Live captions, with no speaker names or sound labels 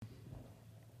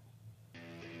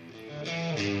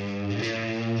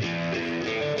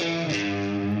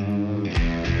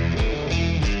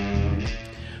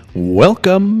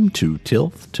Welcome to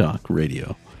Tilth Talk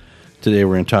Radio. Today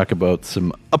we're going to talk about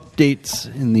some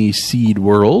updates in the seed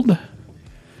world.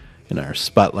 In our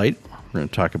spotlight, we're going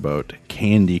to talk about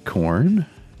candy corn.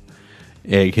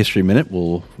 Ag History Minute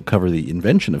will cover the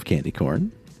invention of candy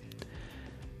corn.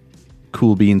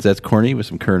 Cool Beans That's Corny with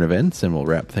some current events, and we'll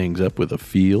wrap things up with a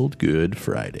Field Good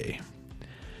Friday.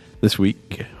 This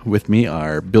week with me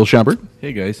are Bill Schomburg.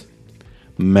 Hey, guys.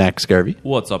 Max Garvey.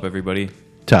 What's up, everybody?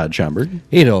 Todd Schomburg.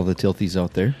 Hey to all the Tilthies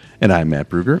out there. And I'm Matt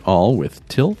Brugger, all with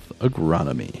Tilth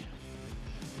Agronomy.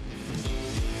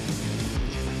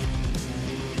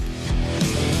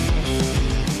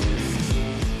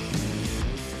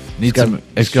 Need Just some gotta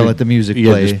extra, let the music you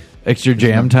gotta play. just- extra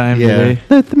jam time Yeah. today.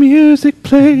 Let the music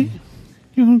play.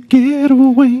 You'll get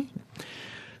away.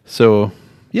 So,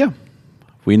 yeah.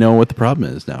 We know what the problem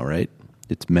is now, right?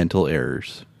 It's mental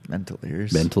errors. Mental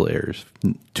ears. Mental errors.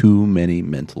 Too many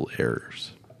mental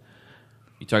errors.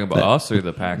 You talking about us or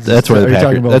the Packers? That's why Are the you Packers,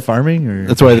 talking about farming? Or?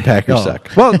 that's why the Packers Oh.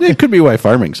 suck. Well, it could be why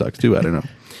farming sucks too. I don't know.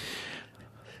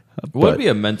 What would but- be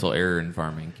a mental error in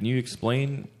farming? Can you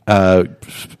explain?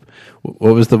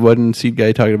 What was the one seed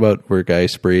guy talking about where a guy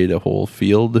sprayed a whole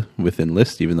field with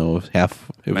Enlist, even though it was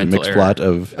a Mental mixed error. plot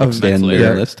of Extend mental and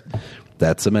error. Enlist?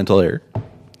 That's a mental error.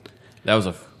 That was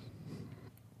a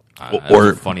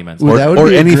Or- funny mental Well, error. that would or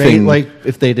be anything- great, like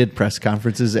if they did press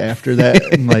conferences after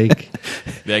that, and like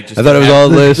Like, just I thought it was all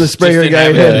the, this. the sprayer didn't guy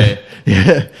have it had.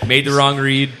 today. Yeah, Made the wrong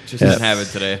read. Just didn't have it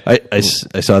today. I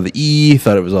saw the E,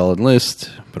 thought it was all Enlist,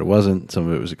 but it wasn't. Some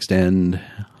of it was Extend.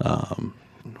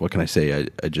 What can I say?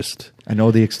 I know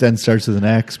the Extend starts with an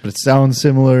X, but it sounds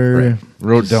similar. Right.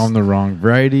 Wrote down the wrong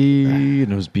variety,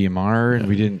 and it was BMR, and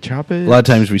we didn't chop it. a lot of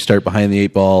times we start behind the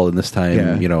 8 ball, and this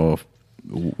time, Yeah.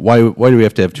 why do we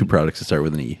have to have two products that start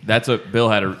with an E? That's what Bill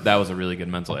had. That was a really good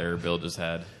mental error. Bill just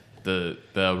had the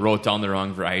wrote down the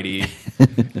wrong variety.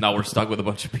 Now we're stuck with a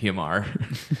bunch of PMR,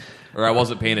 or I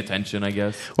wasn't paying attention. I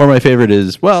guess. Or my favorite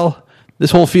is, well, this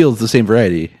whole field's the same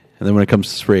variety. And then when it comes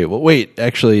to spray, well, wait,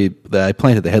 actually, I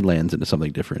planted the headlands into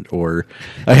something different. Or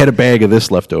I had a bag of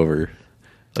this left over.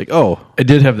 Like, oh, I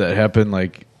did have that happen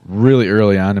like really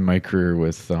early on in my career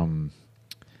with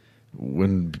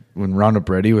when Roundup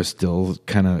Ready was still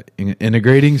kind of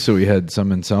integrating. So we had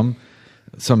some and some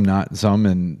not some,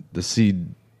 and the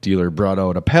seed dealer brought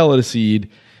out a pallet of seed,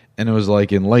 and it was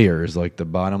like in layers. Like the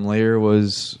bottom layer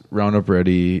was Roundup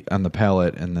Ready on the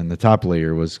pallet, and then the top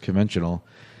layer was conventional.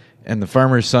 And the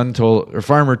farmer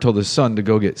told his son to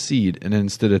go get seed, and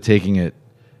instead of taking it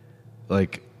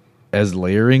like as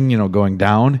layering, going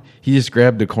down, he just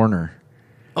grabbed a corner.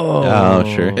 oh,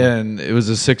 sure. And it was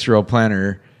a 6-row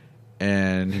planter,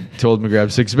 and he told him to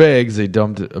grab 6 bags. They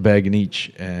dumped a bag in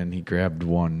each, and he grabbed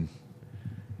one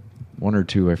or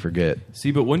two, I forget.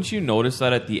 See, but wouldn't you notice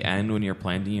that at the end when you're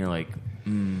planting, you're like,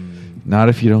 Not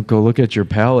if you don't go look at your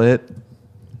pallet.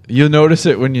 You'll notice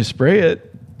it when you spray it.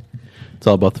 It's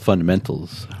all about the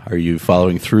fundamentals. Are you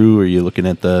following through? Are you looking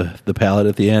at the pallet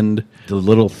at the end? The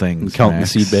little things, Counting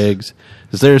Max. the seed bags?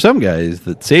 Because there are some guys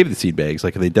that save the seed bags.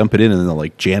 Like, they dump it in and then they'll,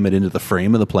 like, jam it into the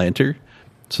frame of the planter.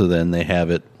 So then they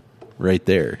have it right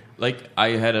there. like I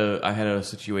had a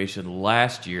situation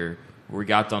last year where we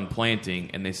got done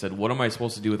planting, and they said, "What am I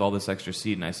supposed to do with all this extra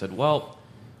seed?" And I said, "Well,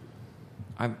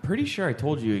 I'm pretty sure I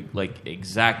told you like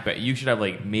exact, but you should have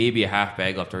like maybe a half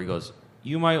bag left." Or he goes,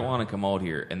 "You might want to come out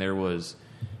here," and there was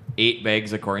 8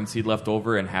 bags of corn seed left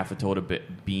over and half a tote of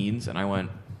beans, and I went,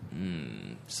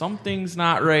 something's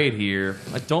not right here.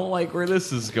 I don't like where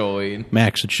this is going.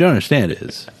 Max, what you don't understand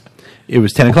is it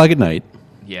was 10 o'clock at night.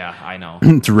 Yeah, I know.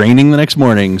 It's raining the next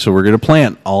morning, so we're going to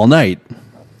plant all night.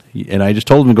 And I just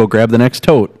told him to go grab the next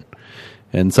tote.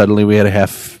 And suddenly we had a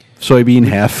half soybean,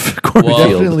 half cornfield. Well,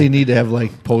 Definitely need to have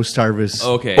like post-harvest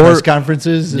Okay. press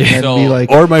conferences, and then So- be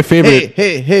like, or my favorite-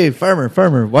 hey, farmer,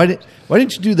 why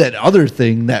didn't you do that other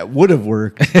thing that would have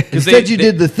worked? Instead, you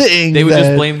did the thing. They would that,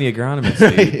 just blame the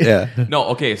agronomist. Dude. Yeah. No,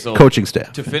 okay, so Coaching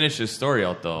staff. To finish this story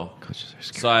out, though,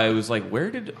 so I was like,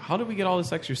 how did we get all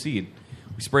this extra seed?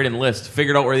 We sprayed Enlist,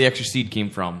 figured out where the extra seed came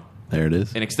from, There it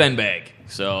is. an Extend bag.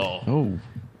 So, Oh,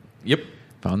 yep.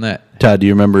 found that. Todd, do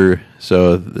you remember?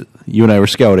 So you and I were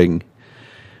scouting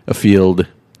a field,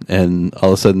 and all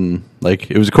of a sudden, like,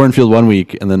 it was a cornfield one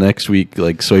week, and the next week,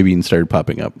 like, soybeans started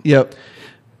popping up. Yep.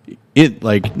 It,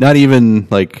 like, not even,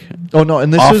 like, Oh no,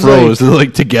 and this off was rows, like,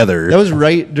 like, together. that was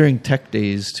right during Tech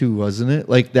Days too, wasn't it?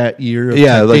 Like that year of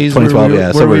Yeah, Tech like Days 2012, where yeah,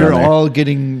 where somewhere we were around there. all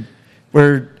getting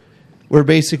where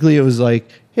basically it was like,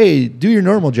 hey, do your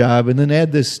normal job and then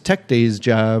add this Tech Days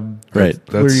job. Right.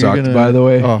 That where you're sucked, by the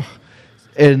way. Oh,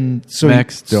 And so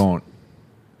Max, don't.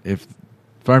 If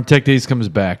Farm Tech Days comes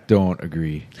back, don't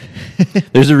agree.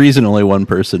 There's a reason only one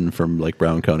person from like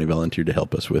Brown County volunteered to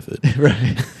help us with it.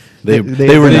 right. They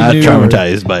They were they not knew.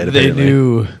 traumatized by it. They Apparently.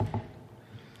 knew.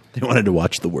 They wanted to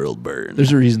watch the world burn.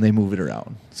 There's a reason they move it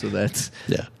around. So that's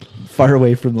Yeah. far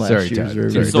away from last Sorry, year's. Todd. where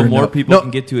Sorry. we So burned more out. people No, can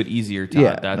get to it easier, Todd.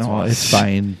 Yeah, That's no, why. it's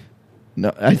fine.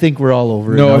 No, I think we're all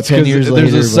over it. No, now, it's 10 because years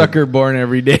there's later. a but- sucker born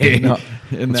every day. No.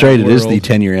 in That's that right. It is world. the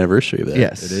 10-year anniversary of that.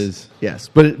 Yes, It is. Yes,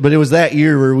 but it was that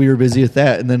year where we were busy with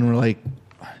that, and then we're like,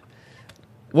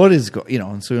 "What is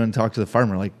And so we went and talked to the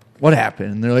farmer, like, "What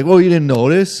happened?" And they're like, "Well, you didn't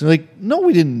notice." And we're like, "No,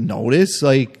 we didn't notice.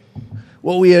 Like,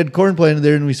 well, we had corn planted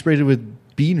there, and we sprayed it with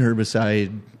bean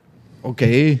herbicide.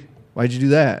 Okay, why'd you do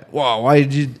that? Wow, why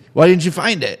didn't you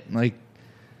find it? Like,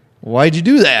 why'd you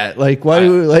do that? Like, why? I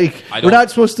We're don't- not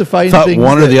supposed to find Thought things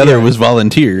one or that- the other yeah. was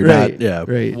volunteer. right. Not, yeah.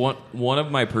 right. One of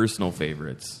my personal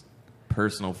favorite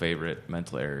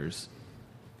mental errors.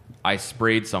 I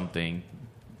sprayed something.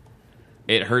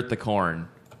 It hurt the corn.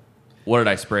 What did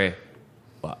I spray?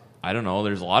 Well, I don't know.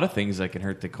 There's a lot of things that can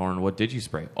hurt the corn. What did you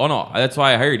spray? Oh no, that's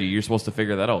why I hired you. You're supposed to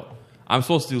figure that out. I'm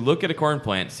supposed to look at a corn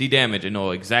plant, see damage, and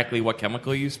know exactly what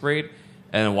chemical you sprayed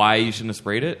and why you shouldn't have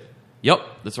sprayed it. Yep,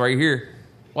 that's why you're here.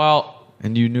 Well,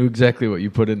 And you knew exactly what you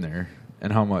put in there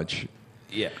and how much.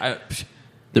 yeah.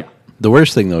 The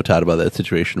worst thing, though, Todd, about that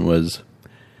situation was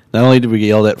not only did we get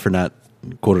yelled at for not,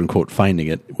 quote unquote, finding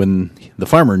it, when the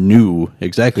farmer knew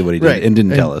exactly what he did Right. and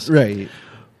didn't tell us. Right.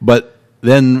 But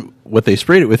then what they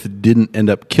sprayed it with didn't end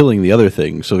up killing the other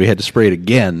thing, so we had to spray it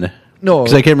again. No.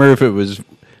 Because I can't remember if it was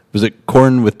it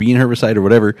corn with bean herbicide or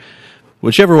whatever.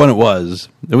 Whichever one it was,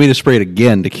 then we had to spray it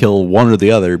again to kill one or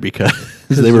the other because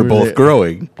they were both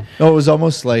growing. No, it was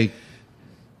almost like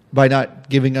by not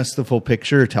giving us the full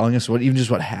picture, or telling us what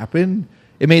happened,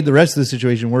 it made the rest of the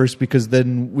situation worse because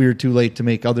then we were too late to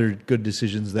make other good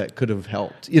decisions that could have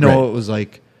helped. Right. It was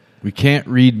like We can't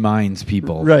read minds,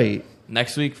 people. right.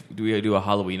 Next week, do we do a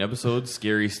Halloween episode?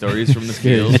 Scary stories from the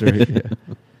field.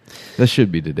 That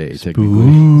should be today, technically.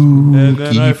 And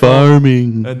then I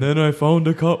farming. And then I found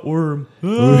a cutworm.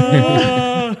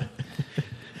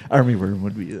 Army worm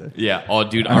would be the Yeah. Oh,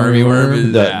 dude, army worm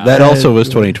is That also was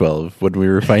 2012 when we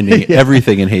were finding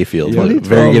everything in hayfield. Yeah.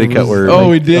 Variegated 2012 cutworm. was Oh,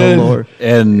 we like, did. oh, Lord.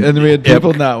 and And then we had yep.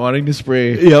 people not wanting to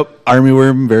spray. Yep,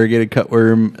 armyworm, variegated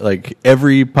cutworm, like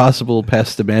every possible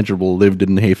pest imaginable lived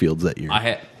in hayfields that year.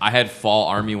 I had fall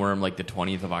army worm like the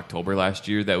 20th of October last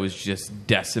year that was just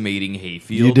decimating hayfields.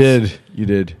 You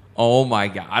did. Oh my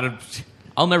god.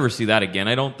 I'll never see that again,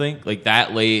 I don't think. Like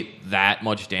that late, that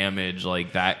much damage,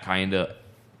 like that kind of.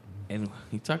 And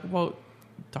you talk about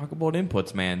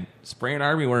inputs, man. Spraying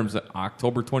army worms on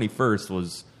October 21st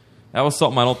was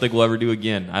something I don't think we'll ever do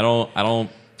again. I don't.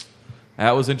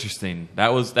 That was interesting.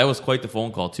 That was quite the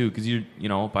phone call too, because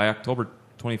by October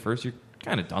 21st you're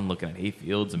kind of done looking at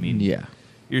hayfields. I mean, Yeah.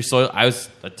 your soil. I'll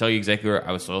tell you exactly where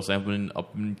I was soil sampling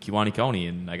up in Kewaunee County,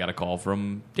 and I got a call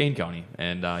from Dane County,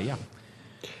 and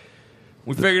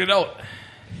we figured it out.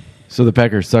 So the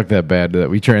Packers suck that bad that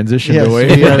we transitioned Yes,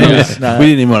 away. we are just not- we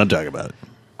didn't even want to talk about it.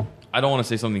 I don't want to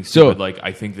say something So- stupid like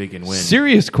I think they can win.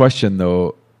 Serious question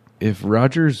though, if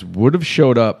Rodgers would have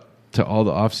showed up to all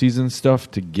the offseason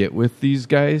stuff to get with these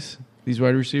guys, these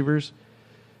wide receivers,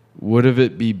 would have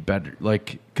it be better?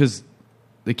 Like, because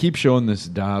they keep showing this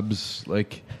Dobbs,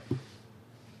 like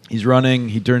he's running,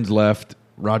 he turns left,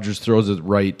 Rodgers throws it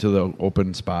right to the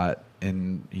open spot,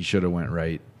 and he should have went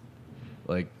right.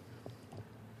 Like,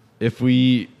 if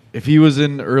he was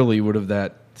in early, would have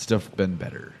that stuff been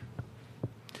better?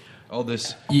 All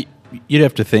this. You'd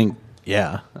have to think,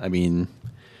 yeah. I mean,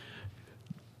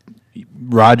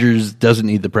 Rodgers doesn't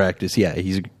need the practice. Yeah,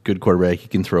 he's a good quarterback. He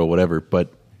can throw whatever,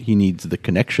 but he needs the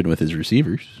connection with his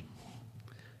receivers.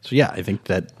 So yeah, I think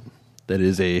that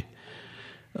is a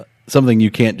something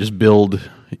you can't just build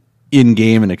in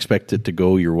game and expect it to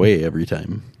go your way every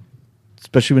time.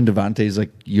 Especially when Devontae's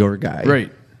like your guy.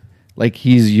 Right. Like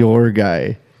he's your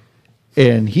guy.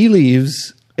 And he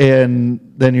leaves, and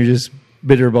then you're just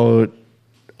bitter about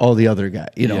all the other guys.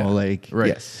 Yeah. Like, Right.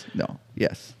 yes, no,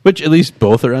 yes. Which at least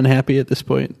both are unhappy at this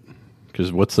point.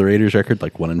 Because what's the Raiders' record?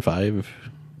 Like 1-5,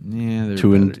 Yeah, they're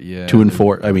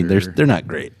 2-4. better. I mean, they're not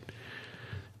great.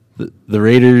 The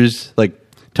Raiders, like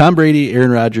Tom Brady,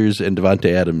 Aaron Rodgers, and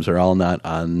Devontae Adams are all not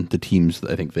on the teams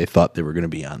that I think they thought they were going to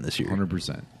be on this year.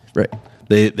 100%. Right.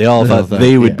 They all thought thought,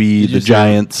 they would yeah. be the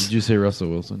Giants. Did you say Russell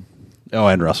Wilson? Oh,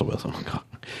 and Russell Wilson.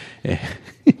 Yeah.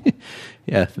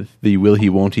 Yeah, the will he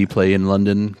won't he play in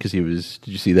London because he was.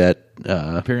 Did you see that?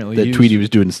 Apparently that he tweet was- he was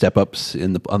doing step ups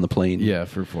on the plane. Yeah,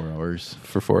 for 4 hours.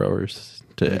 for 4 hours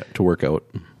to work out.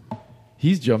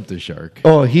 He's jumped the shark.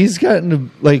 Oh, he's gotten to,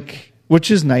 like,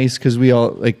 which is nice because we all,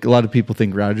 like, a lot of people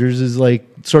think Rodgers is like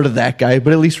sort of that guy,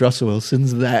 but at least Russell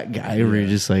Wilson's that guy where you're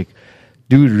just like,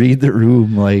 dude, read the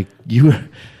room. Like, you're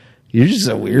just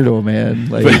a weirdo, man.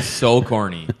 Like, He's so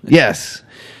corny. yes.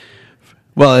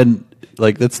 Well, and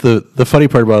like that's the funny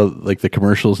part about like the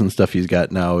commercials and stuff he's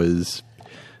got now is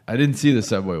I didn't see the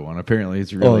Subway one. Apparently,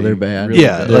 it's really They're bad. really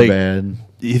Yeah, they're like- bad.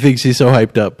 he thinks he's so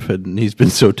hyped up and he's been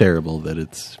so terrible that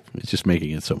it's just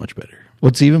making it so much better.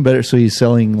 What's even better, so he's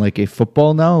selling like a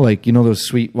football now, like, you know, those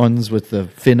sweet ones with the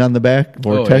fin on the back,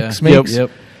 Vortex makes. Yep.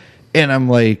 And I'm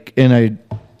like, they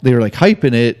were like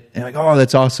hyping it, and like, oh,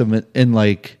 that's awesome. And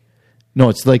like, no,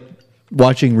 it's like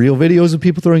watching real videos of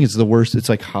people throwing. It's the worst. It's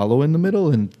like hollow in the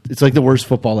middle, and it's like the worst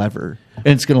football ever. And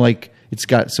it's gonna like, it's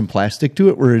got some plastic to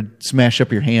it where it'd smash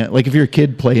up your hand. Like if you're a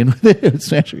kid playing with it, it would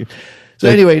smash your. So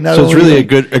anyway, not so it's only,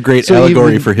 really like- a great so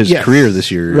allegory even- for his yes, career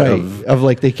this year. right? Of, Of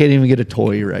like they can't even get a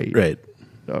toy right. right.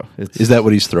 Oh, it's, Is that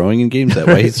what he's throwing in games? That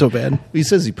why he's so bad? he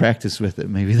says he practiced with it.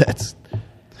 Maybe that's.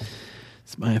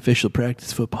 It's my official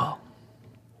practice football.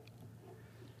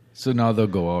 So now they'll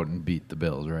go out and beat the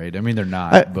Bills, right? I mean, they're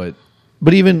not, but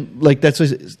But even like that's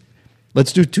what,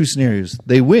 let's do two scenarios.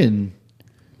 They win.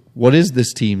 What is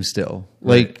this team still?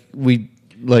 Like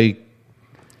they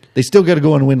still got to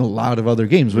go and win a lot of other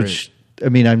games. Which I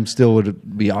mean, I'm still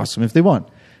would be awesome if they won.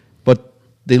 But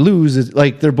they lose. It's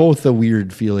like they're both a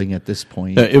weird feeling at this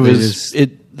point. It They was just-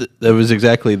 that was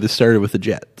exactly this started with the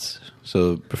Jets.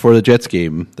 So before the Jets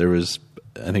game, there was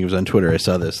I think it was on Twitter. I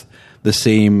saw the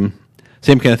same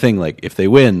kind of thing. Like if they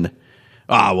win,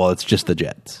 well, it's just the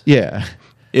Jets. yeah.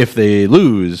 If If they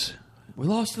lose, we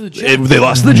lost to the Jets. they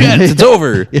lost to the Jets. It's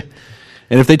over.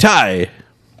 And if they tie,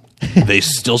 they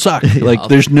still suck. Like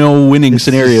there's no winning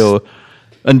scenario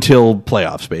until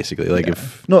playoffs, basically. Like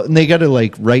if No, and they got to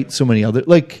like write so many other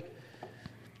like.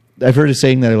 I've heard a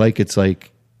saying that I like. It's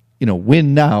like, you know,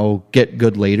 win now, get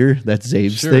good later. That's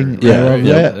Zabe's thing. Yeah, I love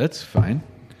yeah. that. that's fine.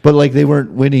 But like they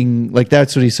weren't winning. Like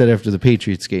that's what he said after the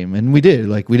Patriots game, and we did.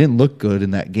 Like we didn't look good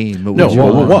in that game, but no, we we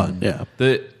won. won. Yeah,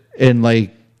 And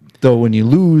like though, when you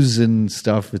lose and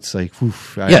stuff, it's like,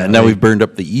 oof, yeah. Now we've burned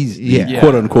up the easy, Yeah.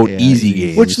 quote unquote Yeah. easy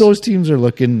games. which those teams are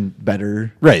looking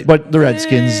better, Right. But the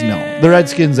Redskins, no, the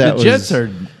Redskins. That The Jets was, are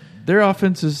their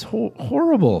offense is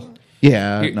horrible.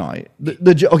 yeah, no.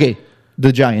 Okay,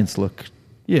 the Giants look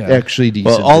Yeah. actually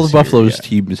decent. Well, all this of Buffalo's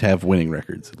year, teams have winning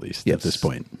records at least at Yes. this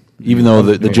point, even though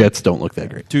the Jets don't look that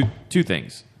great. Two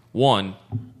things. One,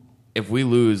 if we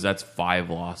lose, that's 5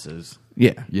 losses.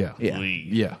 yeah, Yeah. yeah,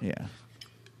 Yeah. yeah.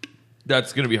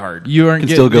 That's going to be hard. You aren't Can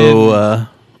getting still in. go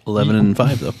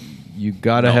 11-5 though, You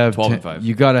gotta No, have 12 and 10 5.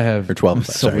 You gotta have or 12-5.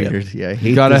 So sorry, yeah. weird. Yeah, I hate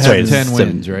You gotta this. have Sorry, 10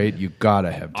 seven. wins, right? You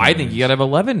gotta have. 10 I think you got to have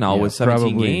 11 now Yeah, with 17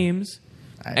 probably. games.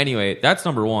 Anyway, that's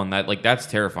number one. That's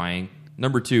terrifying.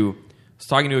 Number two, I was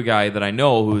talking to a guy that I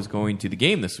know who's going to the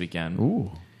game this weekend.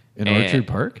 Ooh, in And- Orchard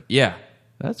Park. Yeah,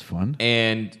 That's fun.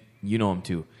 and you know him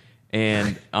too.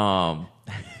 And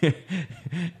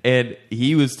and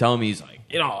he was telling me, he's like,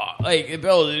 you know, like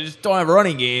Bill, they just don't have a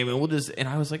running game, and we'll just. And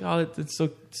I was like, oh, it's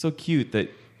so cute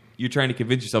that you're trying to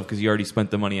convince yourself because you already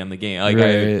spent the money on the game. Like,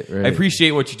 Right. I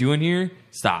appreciate what you're doing here.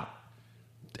 Stop.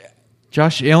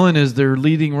 Josh Allen is their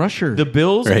leading rusher. The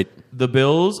Bills, Right. The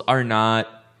Bills are not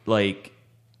like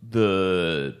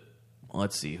the.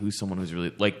 Let's see, who's someone who's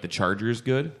really like the Chargers.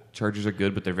 Good, Chargers are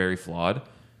good, but they're very flawed.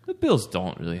 The Bills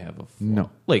don't really have a No.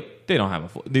 like they don't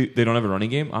have they don't have a running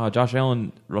game. Josh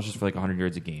Allen rushes for like 100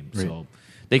 yards a game, so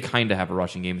they kind of have a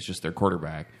rushing game. It's just their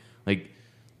quarterback. Like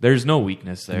there's no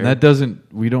weakness there. And that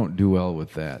doesn't. We don't do well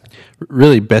with that.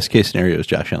 Really, best case scenario is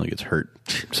Josh Allen gets hurt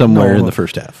somewhere in the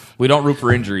first half. we don't root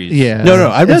for injuries. Yeah, No,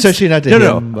 I'm not, especially not to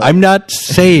no, him. no. but- I'm not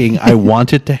saying I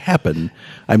want it to happen.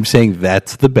 I'm saying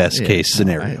that's the best case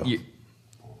scenario.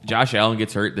 Josh Allen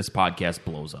gets hurt, this podcast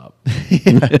blows up.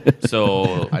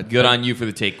 So good on you for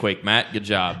the take, Quake, Matt. Good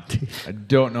job. I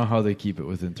don't know how they keep it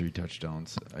within 3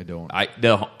 touchdowns. I don't. I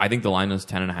think the line was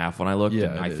 10.5 when I looked, Yeah,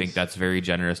 and I it think is. that's very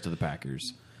generous to the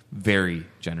Packers. Very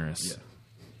generous.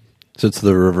 So it's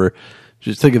the river.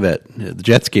 Just think of that. The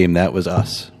Jets game, that was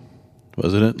us,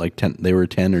 wasn't it? Like 10, they were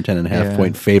 10 or 10.5 Yeah.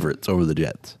 point favorites over the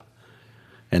Jets,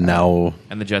 and now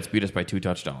And the Jets beat us by 2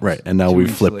 touchdowns. right, and now 2 we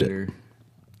weeks flipped later, it.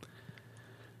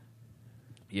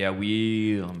 Yeah,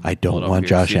 we. I pull don't it up want here,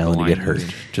 Josh see if the Allen to line get hurt.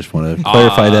 moving. Just want to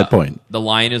clarify that point. The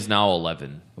line is now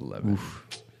 11. 11.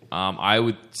 I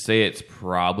would say it's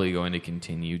probably going to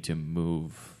continue to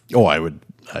move Oh, I would.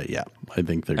 Yeah, I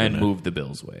think they're and gonna move the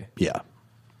Bills' way. Yeah.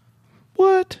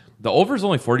 What? The over is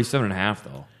only 47.5,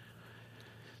 though.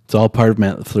 It's all part of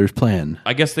Matt LaFleur's plan.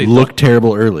 I guess they look don't-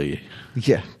 terrible early.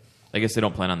 yeah. I guess they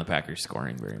don't plan on the Packers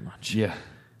scoring very much. Yeah.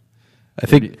 I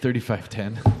think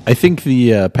 35-10. I think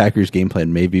the Packers game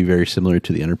plan may be very similar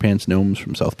to the Underpants Gnomes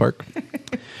from South Park.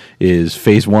 Is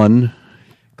phase 1,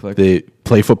 Click. they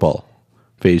play football.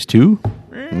 Phase 2,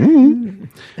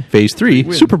 phase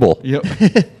 3, Super Bowl. Yep.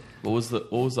 What was the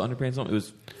Underpants one? It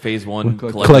was phase 1,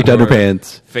 Collect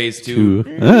underpants. Phase 2,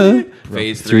 2,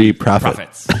 phase 3, 3,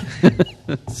 profits.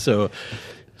 So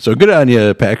good on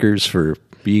you, Packers, for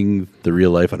being the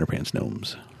real life Underpants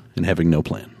Gnomes and having no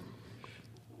plan.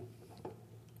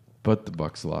 But the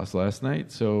Bucks lost last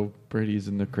night, so Brady's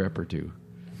in the crapper too.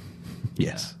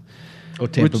 Yes. Oh,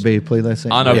 Tampa Bay played last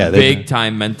night. On a Yeah, they- big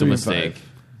time mental 3-5. mistake.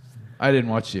 I didn't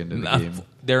watch the end of the game.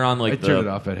 They're on I like turned it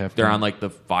off at halftime. They're on like the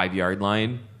 5-yard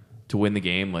line to win the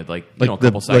game. Like Like a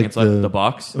couple the- seconds like left. the- The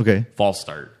Bucks. Okay. False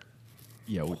start.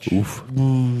 Yeah, which Oof.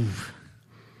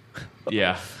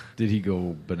 Yeah. did he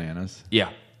go bananas? Yeah.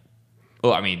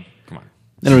 Oh, I mean, come on.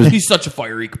 And it was- He's such a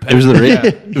fiery It was competitor.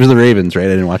 it was the Ravens, right? I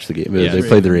didn't watch the game. Yeah, They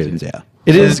played the Ravens, yeah.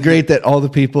 It is great that all the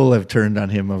people have turned on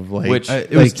him of like, Which-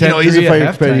 it was like, he's a 10-3 fire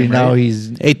at competitor. halftime, Now right?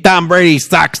 he's Hey, Tom Brady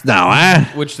sucks now, huh?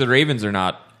 Which the Ravens are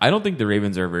not. I don't think the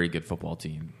Ravens are a very good football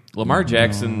team. Lamar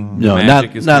Jackson, No, the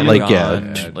magic is not kinda like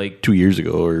gone. Like 2 years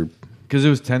ago or Because it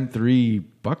was 10-3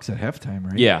 Bucks at halftime,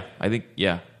 right? yeah, I think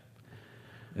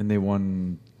And they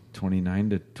won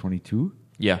 29-22.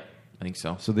 yeah, I think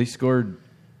so. So they scored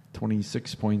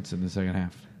 26 points in the second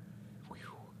half.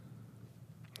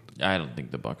 I don't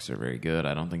think the Bucks are very good.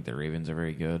 I don't think the Ravens are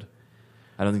very good.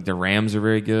 I don't think the Rams are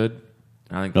very good.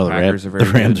 I don't think no, the Packers are very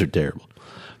the Rams good. are terrible.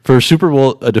 For a Super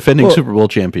Bowl, a defending Well, Super Bowl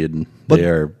champion, they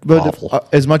are awful.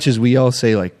 As much as we all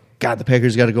say, like, God, the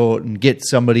Packers got to go out and get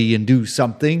somebody and do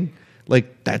something.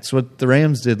 Like that's what the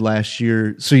Rams did last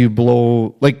year. So you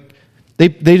blow like they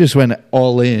just went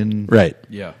all in, Right.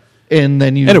 Yeah. and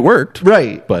then you And it worked.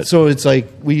 right? But- so it's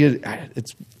like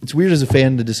it's weird as a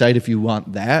fan to decide if you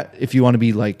want that, if you want to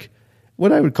be like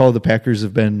what I would call the Packers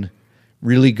have been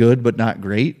really good but not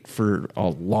great for a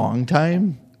long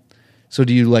time. So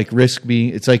do you like risk being?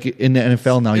 It's like in the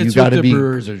NFL now, you It's got what to the be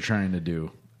Brewers are trying to do.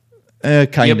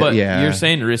 kind Yeah, of. but Yeah, you're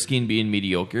saying risking being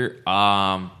mediocre.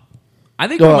 I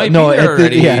think No, we might no, be there at the-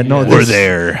 already. yeah, no, We're this-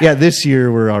 there. Yeah, this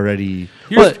year we're already.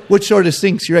 Here's- Which sort of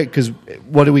stinks. You're right, because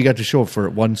what do we got to show for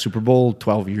one Super Bowl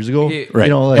 12 years ago? Yeah, Right.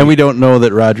 You know, like- and we don't know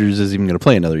that Rodgers is even going to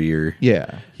play another year.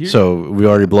 Yeah, So we've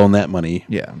already blown that money.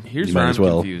 yeah. Here's You where might I'm as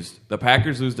well. confused. The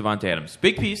Packers lose Devontae Adams.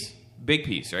 Big piece,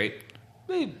 right?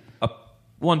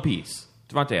 One piece.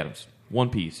 Devontae Adams, one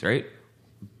piece, right?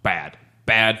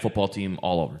 Bad football team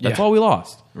all over. That's Yeah. all we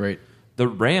lost. Right. The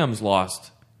Rams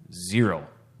lost 0.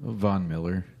 Von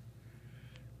Miller.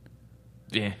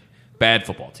 Yeah, bad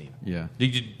football team. Yeah. They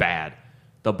did bad.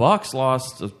 The Bucks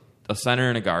lost a center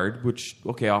and a guard, which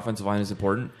okay, offensive line is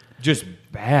important. Just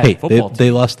bad Hey, football they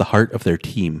team. lost the heart of their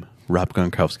team, Rob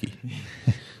Gronkowski.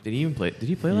 Did he even play? Did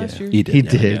he play last year? He did. He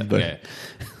yeah. did, Yeah, but okay.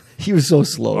 he was so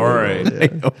slow. All right.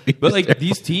 Yeah. But like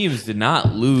these teams did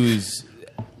not lose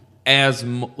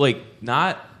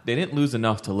they didn't lose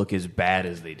enough to look as bad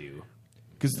as they do.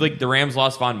 Because like the Rams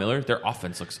lost Von Miller, their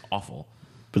offense looks awful.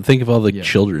 But think of all the Yeah.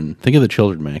 children. Think of the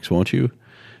children, Max, won't you?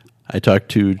 I talked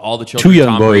to All the children two young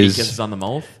Tom Brady boys. kisses on the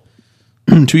mouth.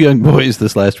 Two young boys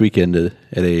this last weekend at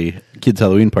a kids'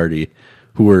 Halloween party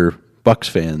who were Bucks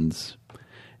fans,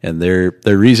 and their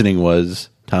reasoning was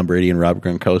Tom Brady and Rob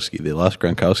Gronkowski. They lost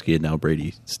Gronkowski, and now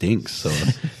Brady stinks. So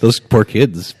those poor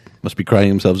kids must be crying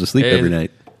themselves to sleep every And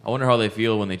night. I wonder how they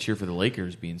feel when they cheer for the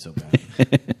Lakers being so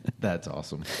bad. That's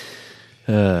awesome.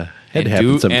 Had and, to happen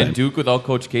Duke, sometime. and Duke without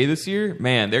Coach K this year,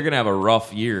 man, they're gonna have a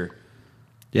rough year.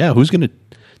 Yeah, who's going to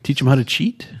teach them how to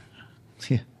cheat?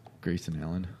 Yeah. Grayson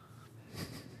Allen.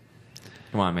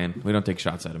 Come on, man, we don't take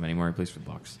shots at him anymore. He plays for the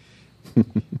Bucks.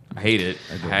 I hate it.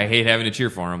 I hate having to cheer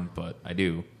for him, but I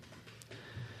do.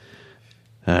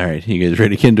 All right, you guys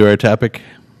ready to get into our topic?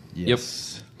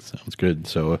 Yes. Sounds good.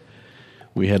 So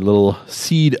we had a little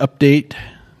seed update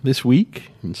this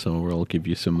week, and so we'll give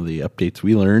you some of the updates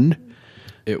we learned.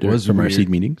 It was from our weird. seed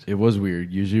meetings. It was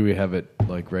weird. Usually we have it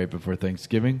like right before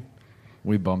Thanksgiving.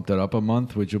 We bumped it up a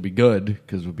month, which will be good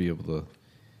because we'll be able to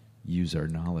use our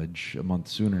knowledge a month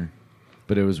sooner.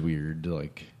 But it was weird.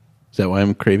 Like, Is that why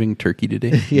I'm craving turkey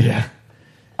today? Yeah.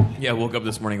 Yeah, I woke up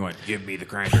this morning and went, "Give me the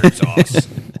cranberry sauce."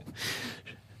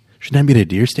 Shouldn't I be at a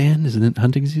deer stand? Isn't it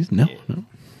hunting season? No.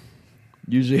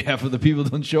 usually half of the people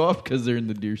don't show up because they're in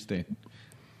the deer stand.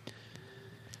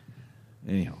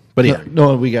 Anyhow, But yeah,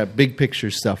 No, we got big picture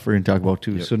stuff we're going to talk about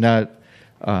too. Yep. So not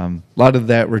a lot of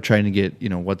that we're trying to get,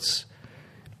 what's,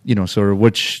 sort of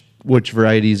which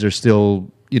varieties are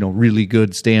still, really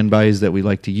good standbys that we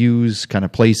like to use, kind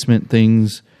of placement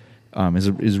things,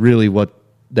 is really what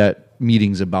that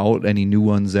meeting's about. Any new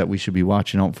ones that we should be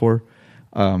watching out for.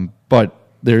 But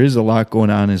there is a lot going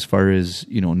on as far as,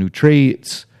 new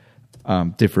traits,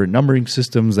 different numbering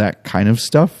systems, that kind of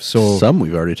stuff. So Some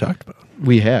we've already talked about.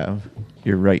 we have.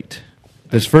 You're right.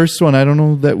 This first one, I don't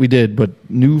know that we did, but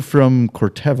new from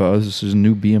Corteva. This is a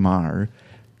new BMR,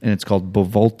 and it's called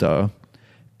Bovolta.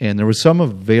 And there was some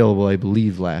available, I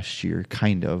believe, last year,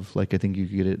 kind of. Like, I think you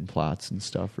could get it in plots and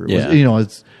stuff. Or it was, Yeah.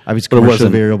 it's obviously But it commercially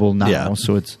wasn't- available now, yeah.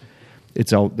 so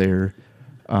it's out there.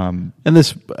 And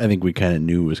this, I think we kind of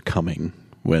knew was coming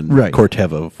when Right.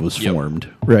 Corteva was Yep. formed.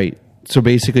 Right. So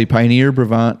basically, Pioneer,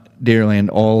 Brevant, Dairyland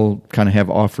all kind of have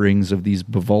offerings of these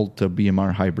Bovolta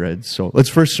BMR hybrids. So let's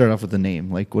first start off with the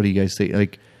name. Like, what do you guys think?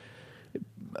 Like,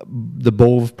 the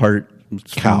Bove part,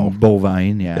 Cow. from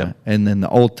bovine, yeah. Yep. And then the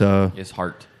Alta, Is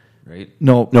heart, right?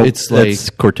 no, No, it's like that's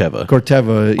Corteva.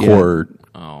 Corteva. Core,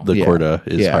 Oh. the yeah. Corda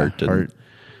is Yeah, heart, and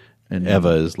and Eva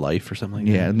is life or something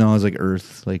like Yeah, that. no, it's like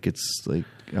Earth. Like, it's like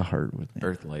a heart with it.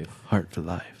 Earth life. Heart for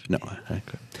life. No,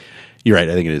 you're right.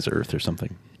 I think it is Earth or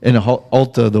something. And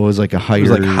Alta, though, is like a higher. It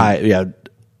was like high, yeah,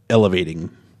 elevating.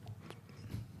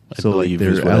 I So like believe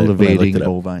is they're when I looked elevating it up.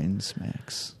 bovines,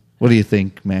 Max. What do you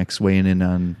think, Max? Weighing in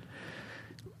on,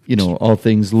 all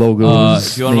things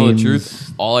logos. If you want to know the names.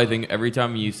 truth, all I think every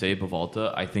time you say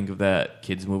Bovolta, I think of that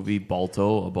kids movie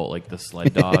Balto about like the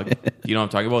sled dog. Do you know what I'm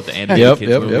talking about? The animated Yep, kids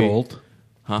yep, movie. yep. Bolt.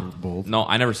 Huh? Bolt. No,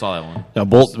 I never saw that one. Now,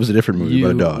 Bolt was a different movie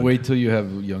about a dog. Wait till you have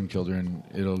young children.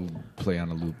 It'll play on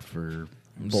a loop for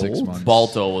 6 Bolt? months.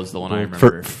 Balto was the one I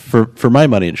remember. For my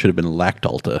money, it should have been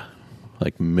Lactalta,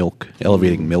 like milk,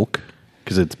 elevating milk,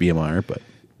 because it's BMR. But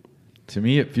To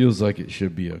me, it feels like it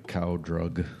should be a cow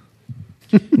drug.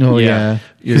 Oh Yeah. yeah,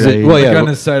 you're Is it- right. well, Like yeah, on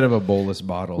but- the side of a bolus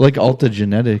bottle. like Alta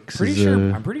Genetics.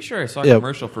 I'm pretty sure I saw a Yeah.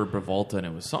 commercial for Bovolta, and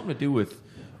it was something to do with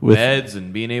With- meds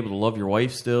and being able to love your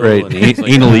wife still. right, and things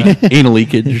like anal, that. anal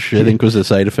leakage, I think, was a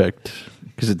side effect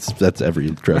because that's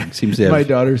every drug seems to have. my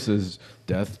daughter says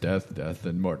death, death, death,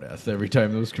 and more death every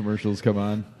time those commercials come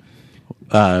on.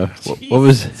 What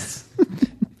was?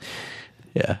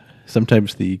 Yeah,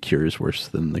 sometimes the cure is worse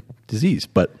than the disease.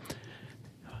 But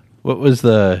what was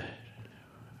the?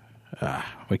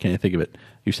 Why can't I think of it? I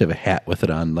used to have a hat with it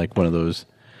on, like one of those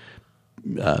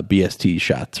BST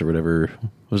shots or whatever.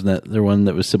 Wasn't that the one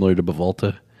that was similar to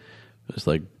Bovolta? It was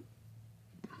like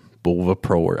Bova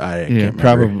Pro or I can't remember.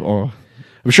 probably. Oh,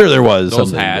 I'm sure there was Those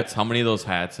something. hats. How many of those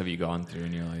hats have you gone through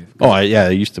in your life? I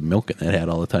used to milk in that hat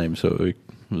all the time, so it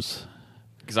was.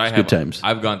 Because I It's have good times.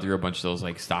 I've gone through a bunch of those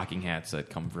like stocking hats that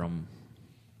come from,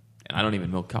 and I don't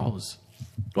even milk cows.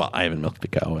 Well, I haven't milked a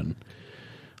cow in.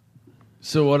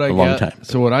 So what I A long time.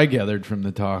 So what I gathered from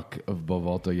the talk of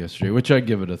Bovolta yesterday, which I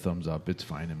give it a thumbs up, it's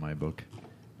fine in my book.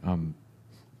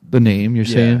 the name you're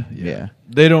saying? yeah.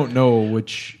 They don't know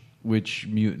which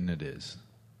mutant it is.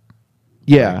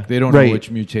 Yeah. They don't right. know which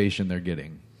mutation they're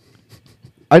getting.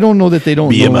 I don't know that they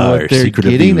don't know BMR, what they're secret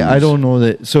of getting. news. I don't know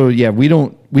that. So yeah, we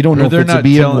don't know if they're it's a not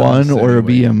BM1 telling us or a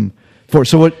anyway. BM4.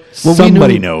 So what Somebody we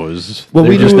knew, knows. What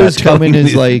They're we just knew not is coming telling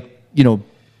is me. like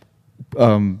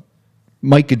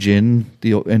Mycogen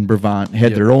and Brevant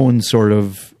had Yep. their own sort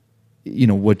of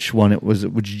which one it was,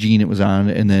 which gene it was on,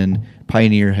 and then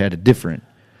Pioneer had a different.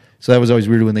 So that was always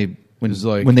weird when they It's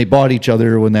like- when they bought each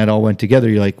other, when that all went together.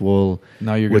 You're like, well,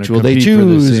 Now you're which gonna will they compete for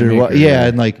the choose same or what? acre. Yeah,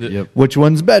 and like Yep. which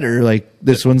one's better? Like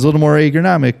this one's a little more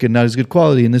agronomic and not as good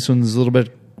quality, and this one's a little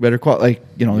bit better quality.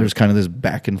 Like there's kind of this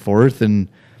back and forth, and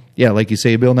yeah, like you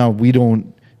say, Bill. Now we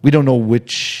don't know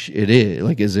which it is.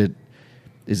 Like, is it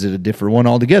a different one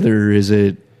altogether?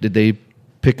 Did they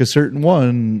pick a certain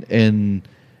one? And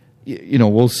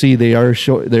we'll see. They are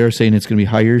saying it's going to be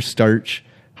higher starch,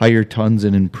 higher tons,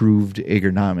 and improved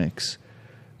agronomics.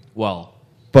 Well,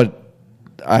 But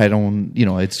I don't.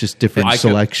 It's just different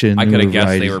selection. I could newer have guessed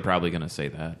they varieties. were probably going to say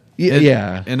that.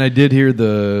 Yeah. And I did hear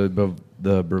the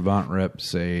Brevant rep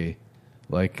say,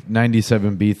 like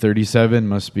 97B37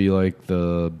 must be like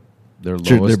their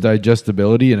Sure, lowest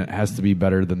digestibility, and it has to be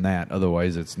better than that.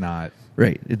 Otherwise, it's not.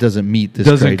 Right. It doesn't meet this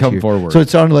Doesn't come criteria. forward. So it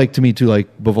sounded like to me too, like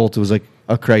Bovolta was like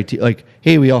a criteria, like,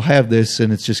 hey, we all have this,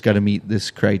 and it's just got to meet this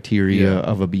criteria Yeah.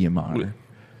 of a BMR.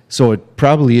 So it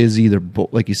probably is either,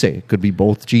 like you say, it could be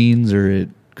both genes, or it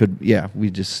could, we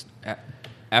just,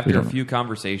 After We a don't few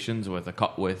conversations with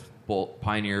both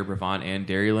Pioneer, Brevant, and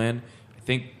Dairyland, I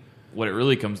think what it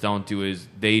really comes down to is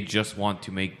they just want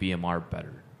to make BMR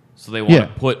better. So they want Yeah.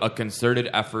 to put a concerted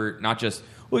effort, not just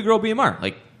we grow BMR,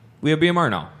 like we have BMR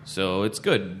now, so it's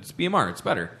good. It's BMR, it's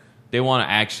better. They want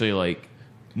to actually like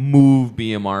move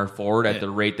BMR forward at the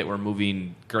rate that we're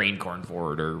moving grain corn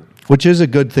forward, or which is a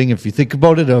good thing if you think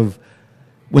about it. Of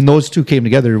when those two came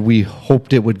together, we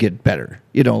hoped it would get better.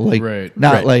 Like Right.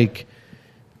 not Right. like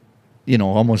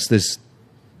almost this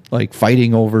like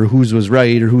fighting over whose was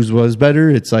right or whose was better.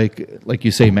 It's like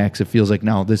you say, Max, it feels like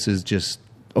now this is just,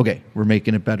 okay, we're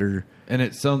making it better. And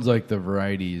it sounds like the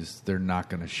varieties they're not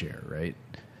going to share, right?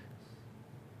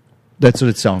 That's what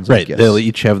it sounds Right. like. Yes. They'll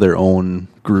each have their own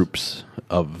groups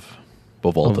of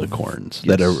Bovalta corns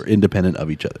that yes. are independent of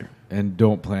each other. And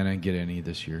don't plan on getting any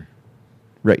this year.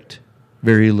 Right.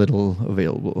 Very little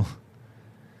available.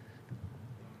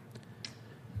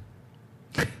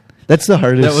 That's the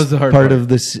hardest That was the hard part part. of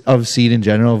this of seed in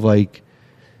general. Of like,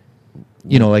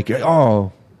 you know, like,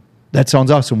 oh, that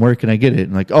sounds awesome. Where can I get it?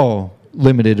 And like, oh,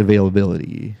 limited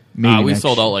availability. Maybe We next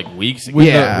sold year. out like weeks ago. When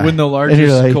Yeah. when the And largest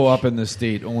you're like- co-op in the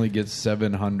state only gets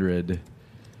 700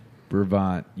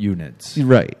 Brevant units.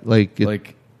 Right. Like,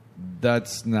 Like,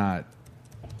 that's not...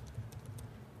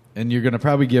 And you're going to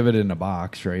probably give it in a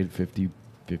box, right? 50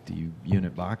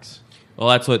 unit box. Well,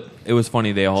 that's what it was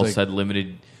funny. They all It's like- said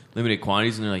limited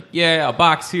quantities, and they're like, "Yeah, a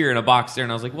box here and a box there."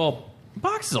 And I was like, "Well, a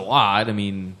box is a lot. I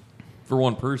mean, for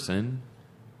one person."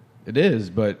 It is,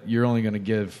 but you're only going to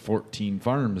give 14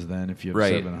 farms then if you have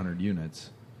Right. 700 units.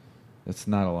 That's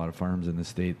not a lot of farms in the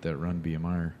state that run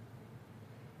BMR.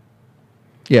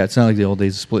 yeah, it's not like the old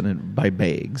days of splitting it by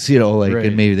bags, you know, like, Right.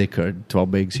 and maybe they could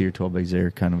 12 bags here, 12 bags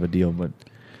there, kind of a deal. But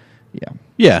yeah.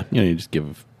 Yeah, you just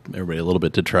give everybody a little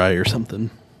bit to try or something.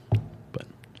 But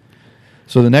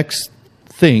So the next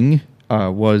thing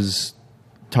was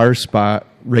tar spot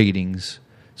ratings.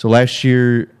 So last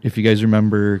year, if you guys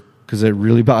remember, because it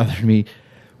really bothered me,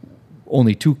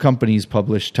 only 2 companies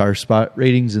published tar spot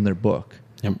ratings in their book.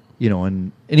 yep. You know,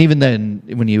 and even then,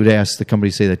 when you would ask the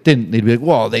company say that didn't, they'd be like,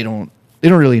 "Well, they don't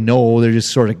really know. They're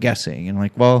just sort of guessing." And I'm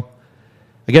like, well,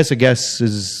 I guess a guess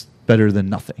is better than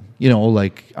nothing. You know,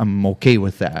 like, I'm okay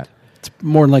with that. It's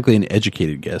more than likely an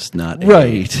educated guess, not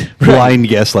Right. a blind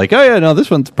guess like, oh, yeah, no, this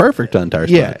one's perfect on tar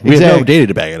spot. Yeah, We have no exactly. data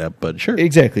to back it up, but sure.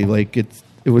 Exactly. Like, it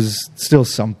was still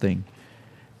something.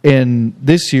 And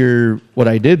this year, what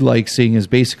I did like seeing is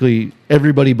basically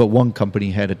everybody but one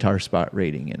company had a tar spot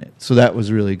rating in it. So that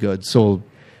was really good. So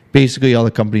basically, all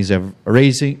the companies have a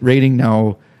rating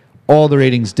now. All the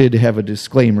ratings did have a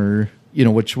disclaimer, you know,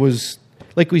 which was,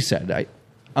 like we said,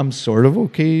 I'm sort of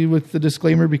okay with the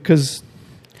disclaimer because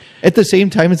at the same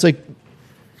time, it's like,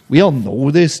 we all know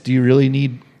this. Do you really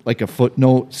need like a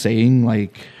footnote saying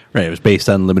like, Right, it was based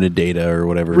on limited data or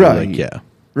whatever. Right. Like, yeah.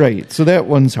 right? So that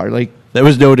one's hard. Like, That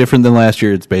was no different than last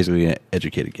year. It's basically an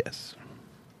educated guess.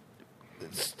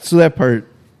 so that part,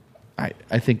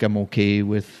 I think I'm okay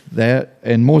with that.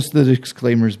 And most of the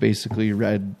disclaimers basically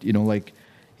read, you know, like,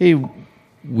 hey,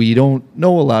 we don't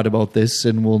know a lot about this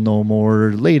and we'll know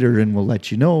more later and we'll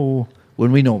let you know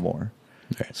when we know more.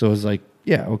 Right. So it was like,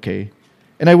 yeah, okay.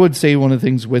 And I would say one of the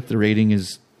things with the rating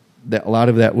is that a lot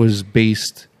of that was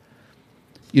based,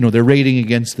 you know, they're rating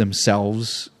against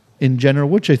themselves in general,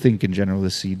 which I think in general the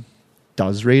seed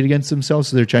does rate against themselves.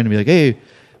 So they're trying to be like, hey,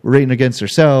 we're rating against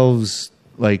ourselves.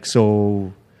 Like,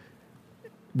 so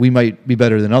we might be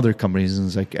better than other companies. And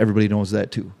it's like, everybody knows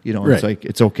that too. You know, it's Right. like,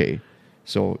 it's okay.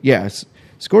 So, yes,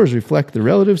 scores reflect the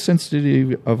relative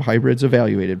sensitivity of hybrids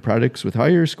evaluated. Products with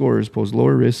higher scores pose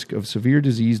lower risk of severe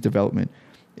disease development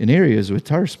in areas with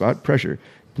tar spot pressure.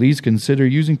 Please consider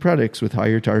using products with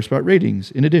higher tar spot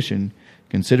ratings. In addition,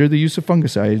 consider the use of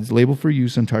fungicides labeled for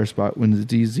use on tar spot when the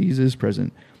disease is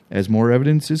present. As more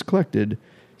evidence is collected,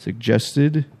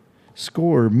 suggested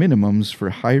score minimums for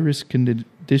high-risk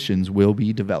conditions will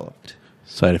be developed.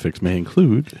 Side effects may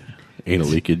include anal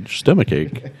leakage,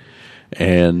 stomachache,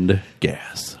 and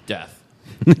gas. Death.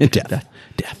 Death.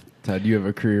 Death. Todd, you have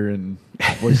a career in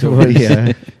Well, voiceover.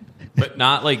 yeah, But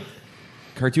not like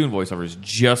cartoon voiceovers,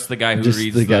 just the guy who just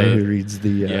reads the guy who reads the.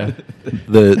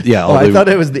 Yeah. All I the, thought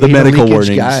it was the the anal medical leakage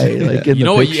warnings. guy. Like in You the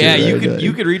know what? picture, Yeah, you right? could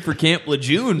you could read for Camp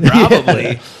Lejeune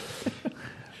probably.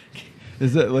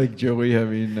 Is that like Joey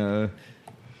having...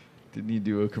 didn't he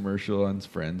do a commercial on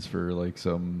Friends for like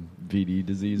some VD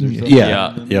disease or Yeah. something? Yeah.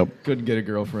 And then Yep. Couldn't get a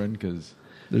girlfriend because...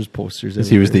 There's posters.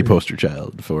 He was the everywhere. poster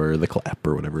child for the clap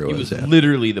or whatever it He was. was yeah.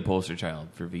 literally the poster child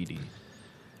for VD.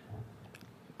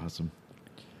 Awesome.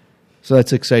 So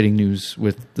that's exciting news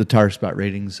with the tar spot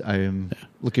ratings. I am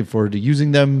looking forward to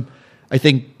using them. I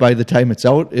think by the time it's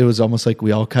out, it was almost like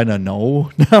we all kind of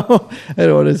know now. I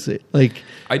don't want to say like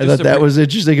I I just thought that was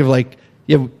interesting. Of like,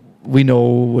 yeah, we know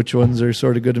which ones are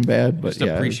sort of good and bad, but Just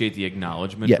yeah, appreciate the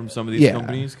acknowledgement Yeah. from some of these Yeah.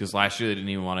 companies because last year they didn't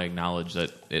even want to acknowledge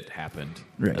that it happened.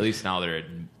 Right. At least now they're.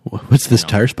 What's this No.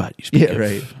 tar spot you speak yeah, of?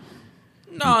 right.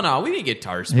 No, we didn't get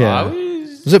tar spot. Yeah. We-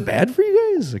 Was it bad for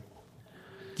you guys? Like,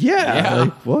 yeah, Yeah.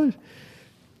 like what?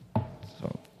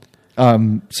 So,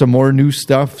 some more new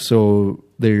stuff. So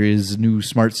there is new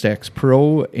Smart Stacks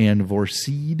Pro and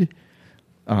Vorseed.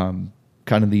 Kind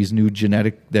kind of these new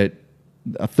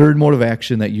a third mode of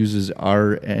action that uses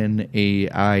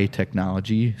RNAi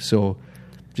technology. So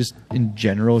just in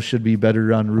general should be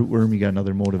better on rootworm. You got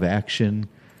another mode of action.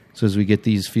 So as we get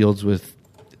these fields with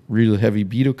really heavy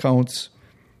beetle counts,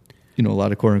 a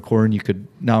lot of corn, you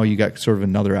got sort of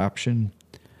another option.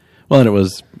 Well, and it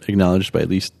was acknowledged by at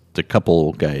least a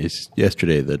couple guys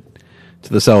yesterday that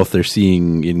to the south they're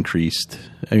seeing increased.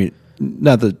 I mean,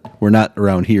 not that we're not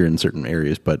around here in certain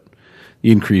areas, but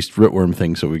the increased rootworm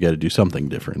thing. So we got to do something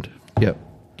different. Yep.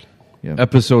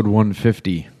 Episode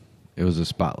 150. It was a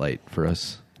spotlight for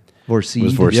us. For seed. It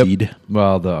was for seed.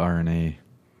 Well, the RNA.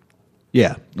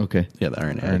 Yeah. Okay. Yeah, the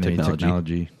RNA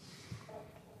technology.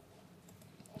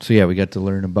 So yeah, we got to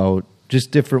learn about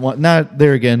just different ones. Not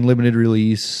there again, limited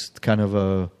release, kind of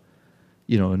a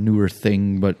newer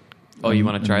thing. But Oh, you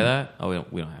want to try that? Oh,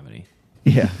 we don't have any.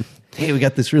 yeah, hey, we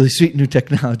got this really sweet new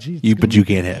technology. But you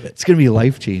can't have it. It's gonna be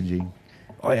life changing.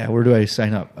 Oh yeah, where do I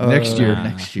sign up? Next year.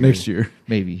 Next year,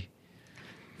 maybe.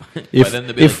 By then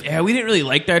they'll be like, yeah, we didn't really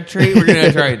like that trait. We're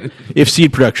gonna try it. If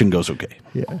seed production goes okay.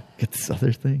 Yeah, get this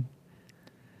other thing.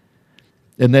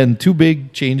 And then two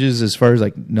big changes as far as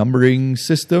like numbering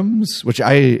systems, which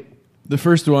The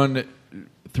first one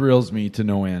thrills me to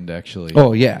no end, actually.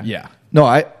 Oh yeah, Yeah. No,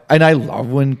 I love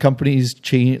when companies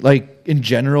change. Like in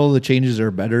general, the changes are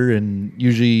better, and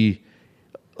usually,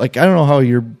 like I don't know how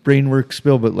your brain works,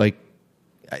 Bill, but like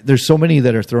there's so many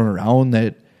that are thrown around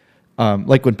that,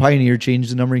 like when Pioneer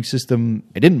changed the numbering system,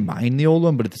 I didn't mind the old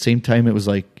one, but at the same time, it was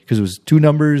like because it was two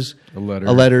numbers, a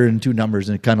letter, and two numbers,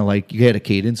 and it kind of like you had a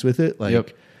cadence with it, like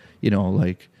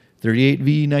like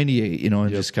 38V98, and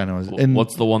just kind of was. And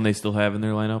what's the one they still have in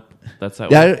their lineup? That's that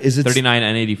Yeah, one? is it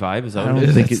 39N85? Is that I what it don't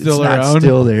is? think it's still not around?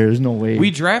 still there. There's no way. We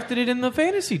drafted it in the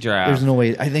fantasy draft. There's no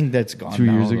way. I think that's gone 2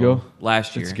 years now, ago. though.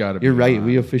 last year. It's got to be. You're right. gone.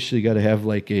 We officially got to have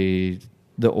like the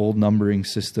old numbering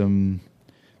system.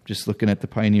 Just looking at the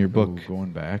Pioneer book, Ooh,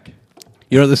 going back.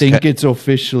 You know I this think it's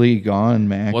officially gone,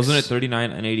 Max. Wasn't it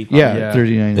 39N85? Yeah,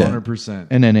 39. 100%.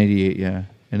 And then 88. Yeah,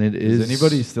 and it is. Does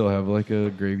anybody still have like a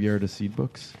graveyard of seed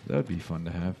books? That would be fun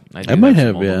to have. do I might some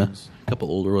have, old yeah, ones. a couple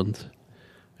older ones.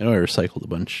 I know I recycled a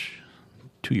bunch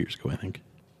 2 years ago, I think.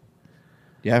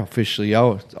 Yeah, officially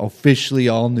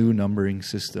all new numbering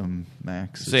system,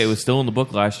 Max. Say it was still in the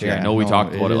book last year. Yeah, I know we no,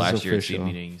 talked about it it is last year at seed official.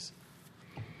 meetings.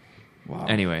 Wow.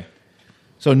 Anyway,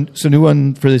 So new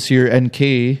one for this year.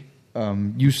 NK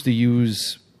used to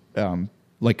use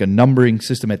like a numbering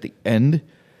system at the end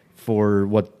for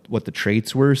what the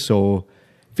traits were. So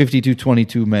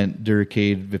 5222 meant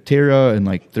Duracade Viptera, and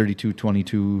like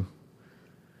 3222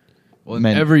 Well,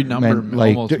 every number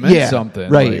like almost meant something,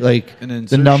 right? Like an the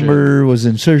insertion. number was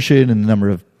insertion, and the number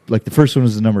of like the first one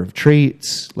was the number of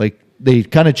traits. Like they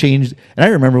kind of changed, and I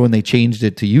remember when they changed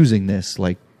it to using this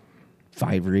like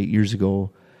 5 or 8 years ago,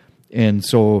 and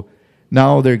so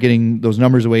now they're getting those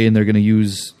numbers away, and they're going to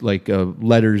use like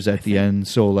letters at the end.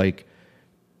 So like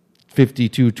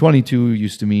 5222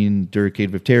 used to mean Duracade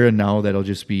Viptera. Now that'll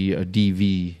just be a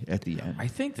DV at the end. I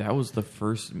think that was the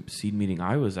first seed meeting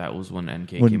I was at was when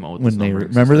NK When, came out with when this they numbering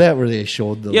remember system. that where they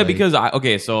showed the Yeah, like- because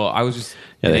so I was just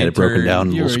Yeah, an they had it broken intern. down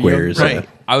in You little were young, squares. Right. Yeah.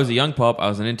 I was a young pup. I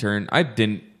was an intern. I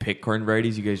didn't pick corn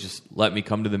varieties. You guys just let me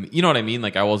come to the. You know what I mean?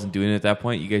 Like I wasn't doing it at that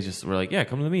point. You guys just were like, "Yeah,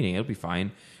 come to the meeting. It'll be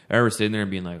fine." I remember sitting there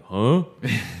and being like, "Huh?"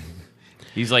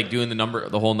 He's like doing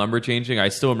the whole number changing. I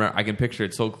still remember. I can picture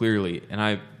it so clearly, and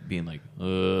I being like,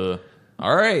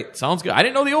 all right, sounds good." I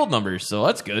didn't know the old numbers, so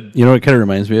that's good. You know what it kind of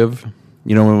reminds me of?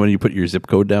 You know when you put your zip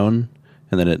code down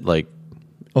and then it like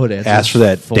it asks for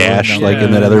that full dash number. like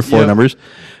in that Yeah. other four Yep. numbers?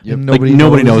 Yep. Like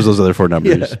nobody knows those other four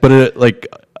numbers. Yeah. But it, like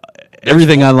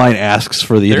everything online asks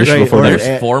for the There's, additional four or numbers.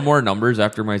 there's 4 more numbers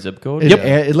after my zip code.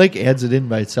 It like adds it in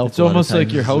by itself. It's a lot of almost like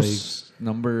times. your It's house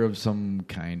number of some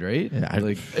kind, right? Yeah,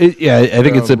 like I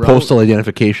think it's a route. postal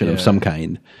identification of Yeah. some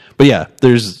kind. But yeah,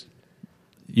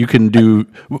 you can do,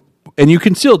 and you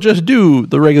can still just do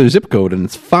the regular zip code and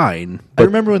it's fine. I But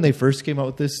remember when they first came out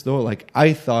with this though. Like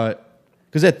I thought,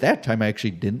 because at that time I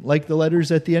actually didn't like the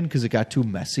letters at the end because it got too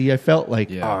messy. I felt like,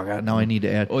 Yeah. oh god, now I need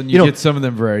to add. Well, and you get some of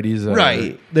them varieties that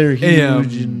right, are they're huge AM,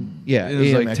 and yeah, it was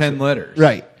AM like 10 actually. letters.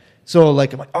 Right. So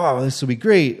like I'm like, oh, this will be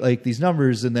great. Like these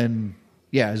numbers, and then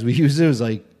yeah, as we used it, it was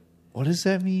like, what does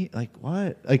that mean? Like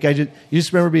what? Like you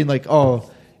just remember being like, oh,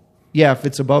 yeah, if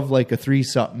it's above like a 3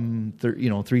 something,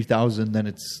 3,000, then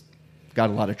it's got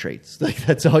a lot of traits. Like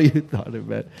that's all you thought it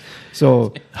meant.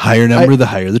 So higher number, the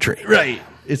higher the trade. right.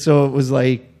 So it was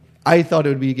like I thought it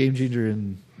would be a game changer,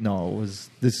 and no, it was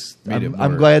this. Made it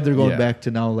I'm more- glad they're going yeah. back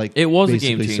to now like It was a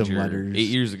game basically some changer letters. 8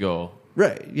 years ago.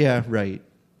 Right. Yeah. Right.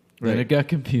 Then it got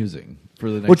confusing for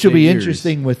the next Which will 8 be years.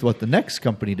 interesting with what the next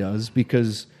company does,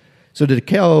 because So did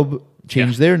DeKalb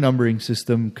change their numbering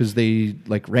system because they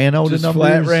like ran out Just of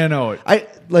numbers? flat ran out. I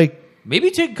like.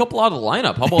 Maybe take a couple out of the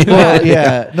lineup. How about Well, that?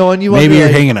 yeah. No, and you Maybe wonder, you're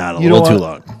like, hanging on a you little don't too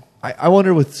want- long. I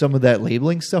wonder with some of that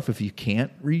labeling stuff if you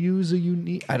can't reuse a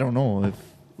unique. I don't know if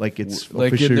like it's Like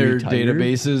in officially their retired.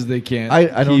 databases, they can't. I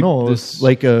don't keep know. This It's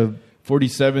like a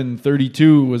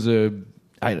 4732 was a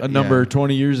number yeah.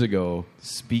 20 years ago.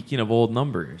 Speaking of old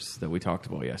numbers that we talked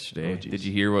about yesterday, geez. did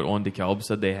you hear what one DeKalb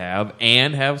said they have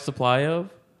and have supply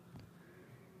of?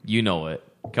 You know it.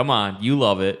 Come on, you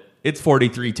love it. It's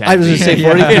 4310. I was going to say baby.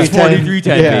 4310. It's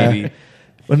 4310, Yeah. baby.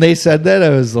 When they said that, I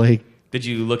was like, Did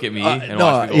you look at me no, and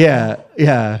watch me go?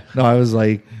 yeah. No, I was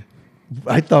like,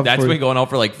 I thought That's for- been going on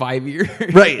for like 5 years.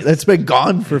 right. That's been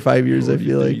gone for 5 years. I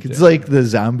feel like it's like the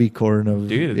zombie corn of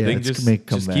Dude, the yeah, thing it's just, gonna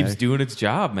come just back. keeps doing its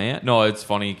job, man. No, it's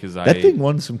funny because That thing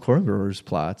won some corn growers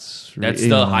plots. that's you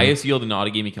the know. highest yield in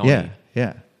Outagamie County.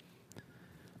 Yeah.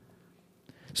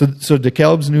 So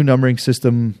DeKalb's new numbering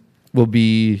system will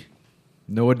be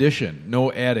No addition,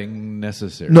 no adding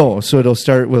necessary. no. So it'll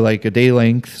start with like a day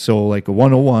length. So like a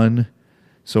 101.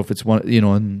 So if it's one,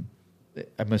 and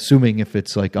I'm assuming if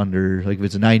it's like under, like if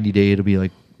it's a 90 day, it'll be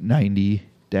like 90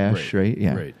 dash, right?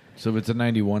 Yeah. Right. So if it's a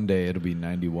 91 day, it'll be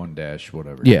 91 dash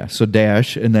whatever. Yeah, so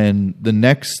dash, and then the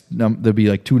next there'll be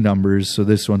like two numbers. So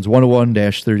this one's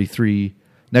 101-33.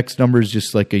 Next number is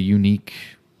just like a unique,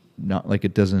 not like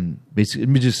it doesn't basically.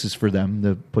 It just is for them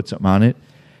to put something on it.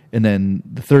 And then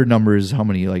the third number is how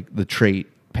many, like the trait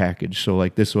package. So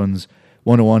like this one's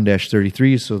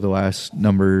 101-33. So the last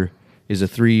number is a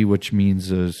 3, which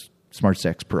means a Smart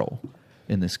Stacks Pro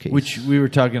in this case. Which we were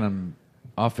talking on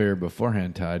off air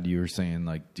beforehand, Todd. You were saying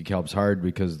like DeKalb's hard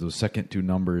because those second two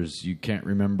numbers you can't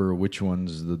remember which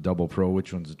one's the double pro,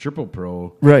 which one's the triple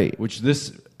pro. Right. Which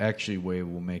this actually way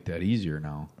will make that easier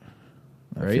now.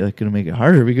 I Right. feel like it'll make it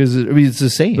harder because it's the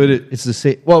same. But it's the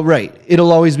same. Well, right.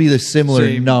 It'll always be the similar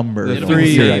Same- number. the It'll three- be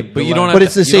the You're same, right. but you don't have But to,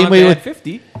 it's the you same don't way have to with- add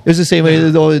 50. It's the same way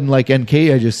though in like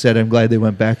NK. I just said I'm glad they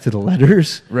went back to the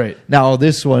letters. Right. Now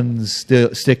this one's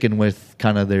still sticking with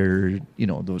kind of their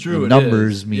the True, it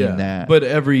numbers is. mean Yeah. that. But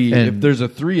if And- there's a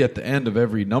 3 at the end of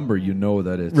every number, you know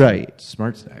that it's Right.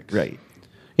 Smart Stacks. right,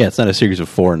 Yeah, it's not a series of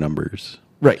 4 numbers.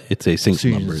 right. It's a single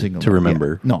Series of number single to number,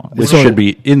 remember. yeah. No, which so- should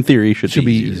be, in theory, should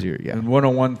be easier. easier. Yeah. And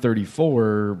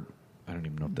 101-34, I don't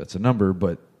even know if that's a number,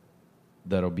 but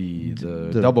that'll be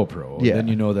the double pro. yeah. Then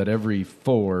you know that every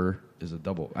 4 is a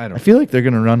double. I don't I feel like they're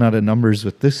going to run out of numbers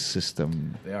with this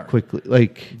system They are. quickly.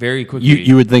 Like Very quickly.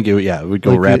 You would think it would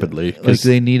go like rapidly. Like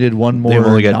they needed one more. they've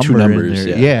only got two number in numbers,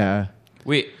 there. yeah.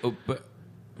 Wait, but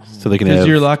so they can because have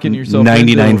you're locking yourself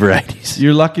 99 into, varieties.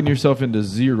 You're locking yourself into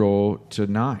 0 to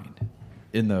 9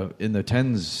 in the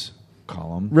tens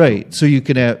column. Right. So you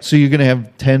can have. So you're going to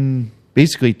have 10,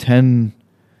 basically 10,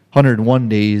 101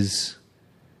 days,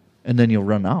 and then you'll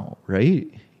run out. Right.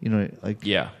 Like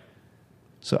yeah.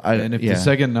 So And if the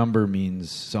second number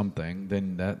means something,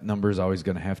 then that number is always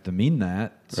going to have to mean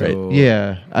that. So Right.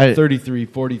 Yeah. 33,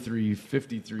 43,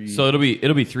 53. So it'll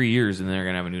be 3 years, and then they're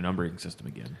gonna have a new numbering system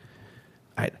again.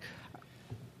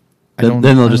 Then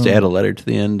they'll just add a letter to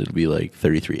the end. It'll be like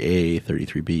 33A,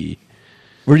 33B.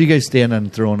 Where do you guys stand on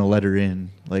throwing a letter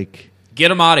in? Like Get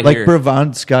them out of like here.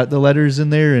 Brevant's got the letters in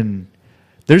there, and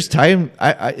there's time.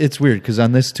 It's weird because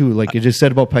on this too, like you just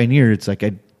said about Pioneer, it's like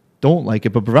I don't like it,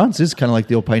 but Brevant's is kind of like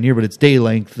the old Pioneer, but it's day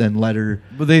length and letter.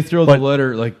 But they throw But- the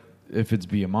letter, like, if it's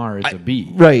BMR, it's a B.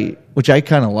 Right, which I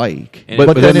kind of like. And-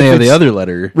 But then if they have the it's- other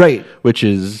letter, Right. which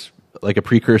is like a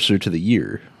precursor to the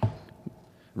year.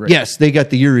 Right. Yes, they got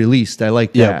the year released. I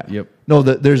like Yep, that. yep. No,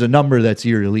 there's a number that's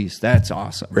year released. That's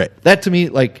awesome. Right. That to me,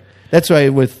 like that's why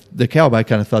with the Calb, I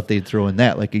kind of thought they'd throw in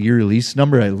that like a year release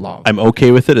number. I love. I'm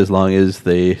okay with it as long as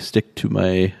they stick to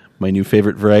my new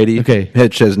favorite variety. Okay.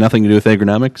 Which has nothing to do with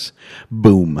agronomics.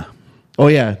 Boom. Oh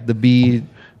yeah, the B.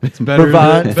 It's better,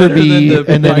 Brevant than, for better B, than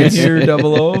the and then it's- Pioneer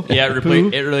 00. yeah, it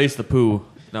replaced the poo.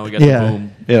 Now we got Yeah. the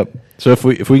boom. Yep. So if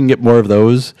we can get more of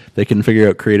those, they can figure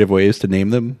out creative ways to name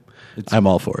them. I'm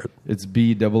all for it. It's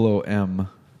BOOM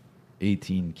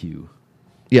 18Q.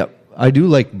 Yep, I do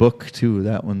like book too.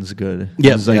 That one's good.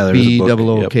 Yep, It's like yeah, there's a book,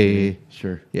 BOOK.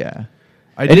 Sure. Yeah.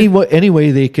 I Any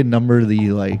way they can number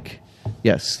the like.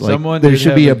 Yes, like Someone there did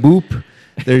should be a have boop.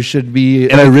 There should be.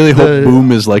 And I really hope the-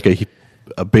 Boom is like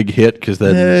a big hit because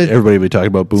then everybody will be talking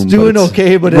about Boom. It's doing but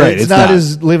okay, but right, it's not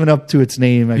as living up to its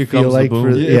name. I Here feel comes the like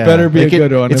boom. It better be a Like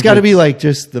good one It's if got to be it's- like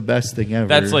just the best thing ever.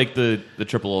 That's like the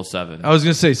 0007. I was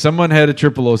going to say, someone had a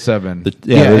 0007.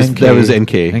 That was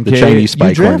NK, NK. the Chinese you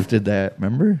spy corn. drafted that.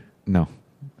 Remember? No.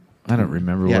 I don't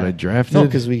remember what I drafted. No,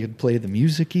 because we could play the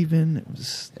music. Even it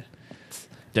was.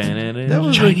 That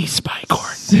was Chinese spy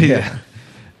corn. Yeah.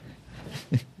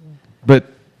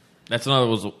 But That's another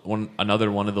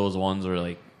one of those ones where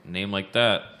like name like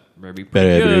that better be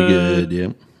Very, pretty very good. good.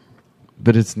 Yeah.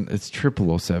 but it's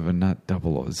 007, not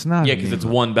 00. It's not. Yeah, because it's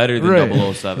one better than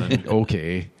Right. 007.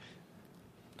 Okay.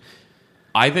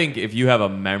 I think if you have a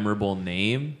memorable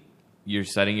name, you're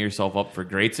setting yourself up for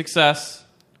great success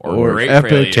or great epic,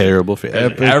 failure. Terrible 'Cause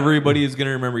failure. Everybody is going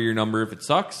to remember your number if it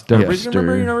sucks. Everybody's going to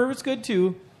remember Dumpster. your number if it's good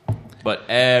too. But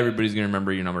everybody's going to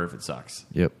remember your number if it sucks.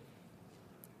 Yep.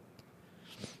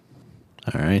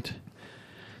 All right.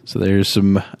 So there's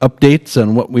some updates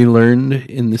on what we learned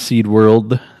in the seed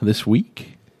world this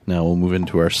week. Now we'll move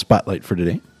into our spotlight for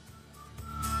today.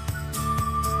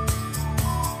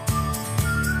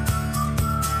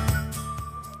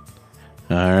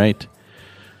 All right.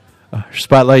 Our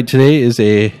spotlight today is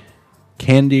a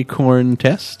candy corn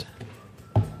test.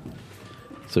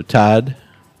 So Todd,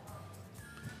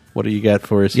 what do you got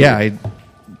for us? Yeah, here?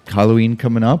 Halloween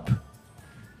coming up.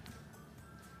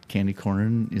 Candy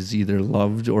corn is either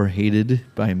loved or hated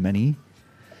by many.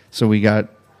 So we got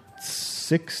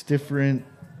 6 different.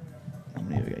 How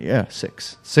many? We got? Yeah,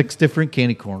 6. 6 different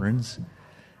candy corns,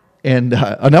 and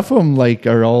enough of them like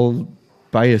are all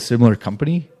by a similar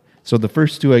company. So the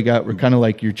first 2 I got were kind of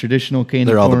like your traditional candy.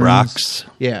 They're all the corns. Brock's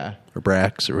Yeah, or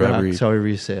Brax or whatever. Brock's, however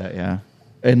you say that. Yeah.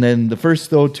 And then the first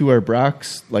 2 are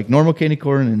Brock's, like normal candy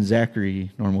corn, and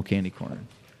Zachary normal candy corn.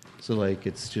 So like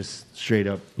it's just straight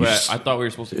up. But I thought we were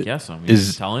supposed to guess them. You're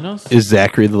Is telling us? Is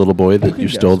Zachary the little boy that can you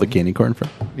guess stole the him. candy corn from?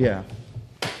 Yeah.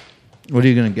 What are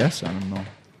you gonna guess on them though?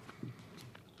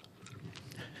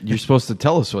 You're supposed to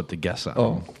tell us what to guess on.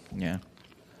 Oh, yeah.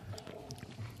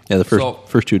 Yeah, the So-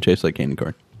 first 2 taste like candy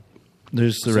corn.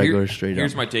 There's the So regular straight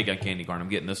Here's up. my take on candy corn. I'm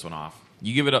getting this one off.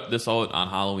 You give it up this out on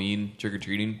Halloween trick or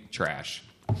treating, trash,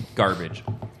 garbage.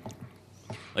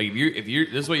 Like if you're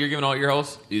this is what you're giving out at your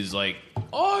house is like,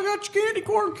 oh, I got your candy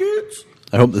corn, kids.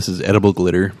 I hope this is edible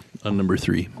glitter on number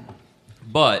 3.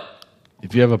 But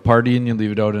If you have a party and you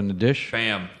leave it out in a dish,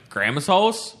 bam, grandma's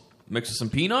house mixed with some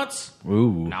peanuts.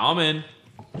 ooh, Now I'm in.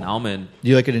 Do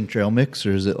you like it in trail mix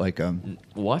or is it like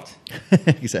What?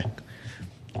 exactly?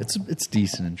 It's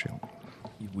decent in trail.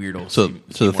 You weirdo. So See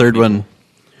the more third people. one,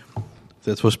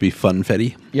 that's supposed to be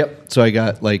funfetti. Yep. So I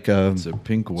got like it's a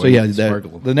pink, white so yeah,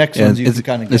 sparkle. the next And ones you it's, can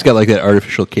kind of it's got like that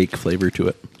artificial cake flavor to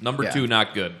it. Number Yeah. 2,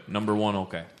 not good. Number 1,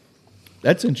 okay.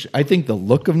 That's I think the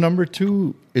look of number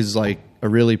 2 is like a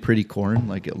really pretty corn.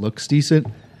 Like it looks decent,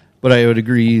 but I would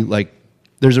agree. Like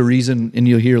there's a reason, and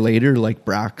you'll hear later. Like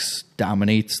Brock's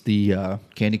dominates the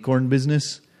candy corn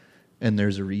business, and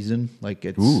there's a reason. Like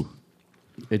it's.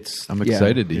 I'm yeah.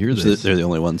 excited to hear So this. they're the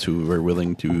only ones who are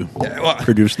willing to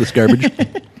produce this garbage.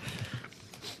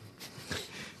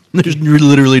 There's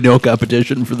literally no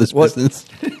competition for this What? business.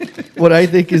 What I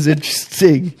think is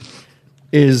interesting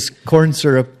is corn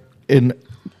syrup in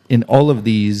all of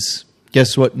these.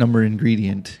 Guess what number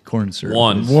ingredient corn syrup?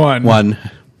 1. is? One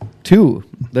 2.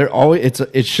 They're always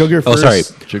it's sugar Oh, first.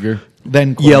 sorry. Sugar.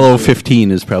 Then corn yellow syrup.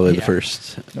 15 is probably the Yeah.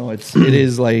 first. No, it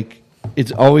is like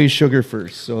it's always sugar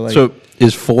first. So like So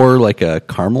is 4 like a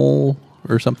caramel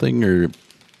or something? Or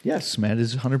yes, Matt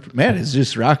is 100. Matt is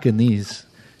just rocking these.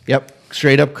 Yep,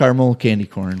 straight up caramel candy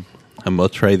corn. I'm going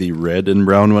to try the red and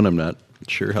brown one. I'm not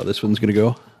sure how this one's going to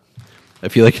go. I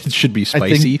feel like it should be I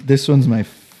spicy. think this one's my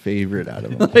favorite out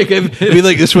of them. Like I feel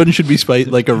like this one should be spicy,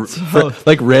 like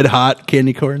like red hot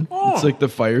candy corn. It's like the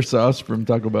fire sauce from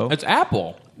Taco Bell. It's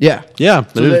apple. Yeah, Yeah,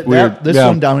 So that is that, weird. this Yeah.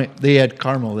 one down, they had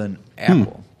caramel then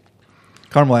apple.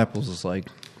 Caramel apples is like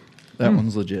that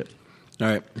one's legit. All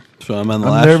right, so I'm on the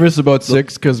I'm last. nervous about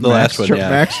 6 because the last one, yeah.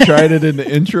 Max tried it in the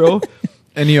intro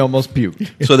and he almost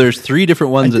puked. So there's 3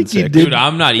 different ones in think he 6. did. Dude,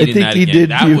 I'm not I eating think that he again. did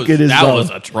That puke was it as that well. was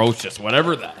atrocious.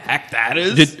 Whatever the heck that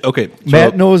is. Okay, so,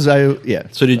 Matt knows yeah.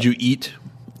 So did you eat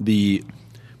the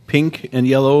pink and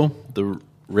yellow, the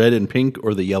red and pink,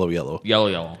 or the yellow? Yellow.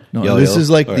 No, Yellow, this yellow? is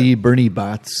like All the right. Bernie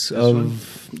Bots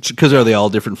of Because are they all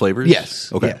different flavors?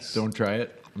 yes. Okay. Yes. Don't try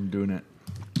it. I'm doing it.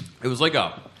 It was like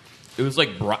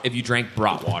if you drank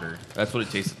brat water. That's what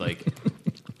it tasted like.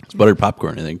 It's buttered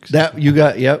popcorn, I think. That you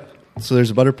got. Yep. So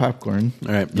there's a butter popcorn.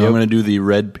 All right, now I'm going to do the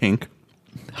red pink.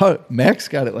 Max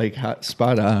got it like hot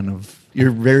spot on.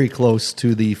 You're very close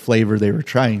to the flavor they were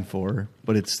trying for,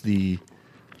 but it's the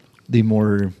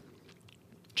more.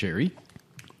 Cherry?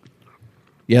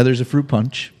 Yeah, there's a fruit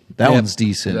punch. That Yeah. one's Is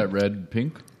decent. that red,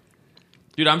 pink?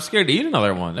 Dude, I'm scared to eat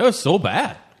another one. That was so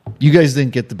bad. You guys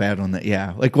didn't get the bad one.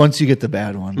 Yeah, like once you get the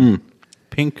bad one,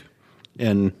 Pink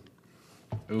and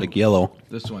Ooh, like yellow.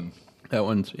 This one. That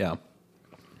one's, yeah.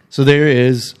 So there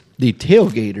is the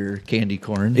tailgater candy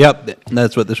corn. Yep,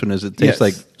 that's what this one is. It tastes Yes.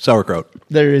 like sauerkraut.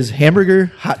 There is hamburger,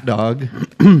 hot dog,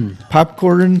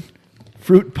 popcorn,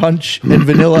 fruit punch, and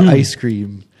vanilla ice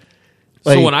cream.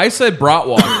 So when I said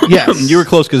bratwurst, yes, You were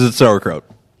close because it's sauerkraut.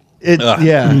 and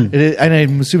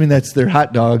I'm assuming that's their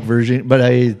hot dog version. But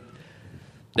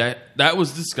that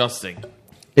was disgusting.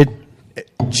 it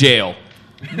Jail,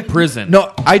 prison.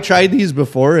 no, I tried these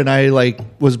before, and I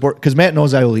was bored because Matt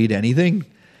knows I will eat anything.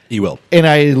 You will. And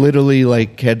I literally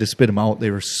had to spit them out. They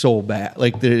were so bad.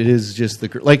 It is just I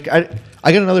got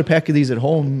another pack of these at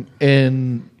home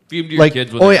and Feed them to your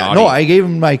kids when oh they're yeah, naughty. no, I gave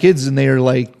them to my kids and they were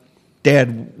like,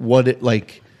 Dad, what it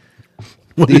like?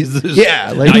 What These, is this?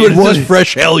 yeah, What is this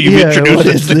fresh hell you've introduced what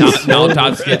us is to? this? Now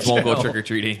Todd's kids won't go trick or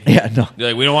treating. Yeah, no, They're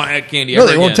like, we don't want that candy no,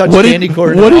 ever they won't again. touch What candy did,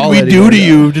 corn. what at did all we do anymore, to no.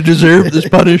 you to deserve this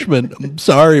punishment? I'm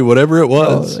sorry, whatever it No,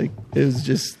 was. it was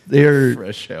just they're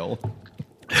Fresh hell.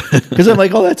 because I'm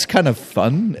like, oh, that's kind of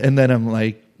fun, and then I'm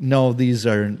like, no, these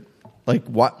aren't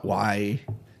what? Why?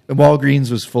 And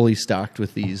Walgreens was fully stocked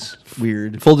with these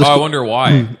weird. Full, Oh, I wonder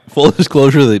why. full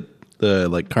disclosure,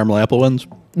 the caramel apple ones,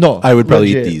 No, I would probably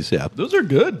legit. eat these. Yeah, Those are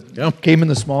good. yeah. Came in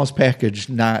the smallest package.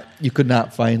 You could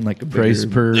not find a Price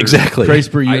bigger- per Exactly. Price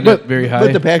per unit but very high.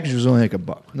 But the package was only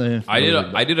 $1.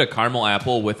 I did a caramel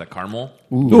apple with a caramel.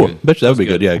 Ooh, I bet you that would be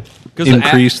good. Yeah,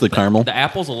 increase the caramel. The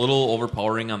apple's a little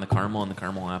overpowering on the caramel and the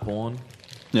caramel apple one.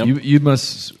 Yep. You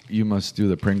must do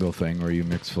the Pringle thing where you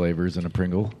mix flavors in a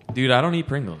Pringle. Dude, I don't eat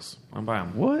Pringles. I buy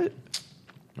them. What?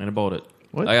 Ain't about it.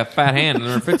 What? I got a fat hand and it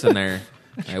never fits in there.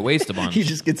 I waste a bunch. He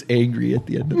just gets angry at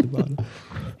the end of the bottle.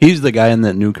 He's the guy in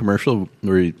that new commercial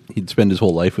where he'd spend his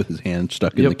whole life with his hand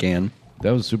stuck in Yep. the can.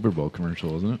 That was a Super Bowl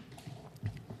commercial, wasn't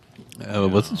it?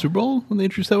 Was it Super Bowl when they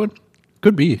introduced that one?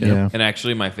 Could be. Yeah. And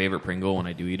actually, my favorite Pringle when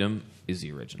I do eat them is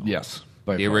the original. Yes.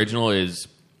 By The far. original is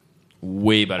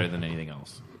way better than anything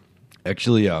else.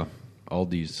 Actually,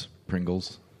 Aldi's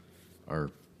Pringles are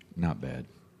not bad.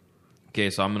 Okay,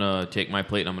 so I'm going to take my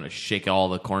plate and I'm going to shake all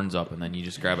the corns up, and then you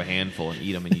just grab a handful and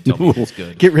eat them, and you tell me if it's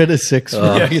good. Get rid of 6. Get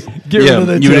Yeah, rid of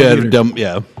the you had tailgater. dumb.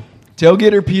 Yeah,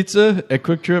 Tailgater pizza at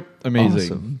Quick Trip,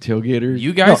 amazing. Awesome. Tailgater,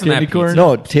 You guys and that candy corn. pizza.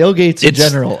 No, tailgates in It's-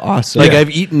 general, awesome. like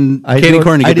I've eaten I candy don't-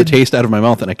 corn to I get the didn't- taste out of my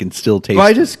mouth, and I can still taste. Well,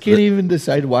 I just can't the- even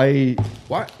decide why.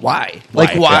 Why?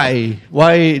 Like, Why? why?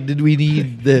 Why did we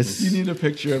need this? You need a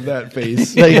picture of that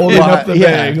face, like, holding why, up the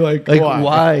yeah, bag. Like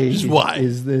why? Just why?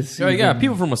 is this? Oh, yeah, even-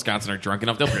 people from Wisconsin are drunk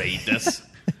enough. They'll probably eat this.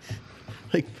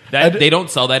 like, They don't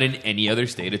sell that in any other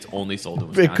state. It's only sold in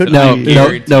Wisconsin. could No, I be-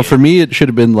 guarantee no. it. For me, it should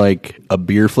have been like a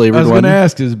beer I flavored was going one. to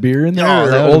ask, is beer in there No, or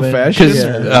that would've old been- fashioned?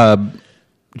 Because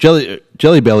Yeah.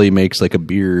 Jelly Belly makes like a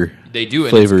beer. They do, and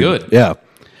flavored. it's good. Yeah,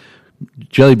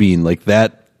 Jelly Bean like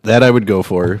that. That I would go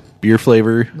for beer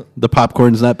flavor. The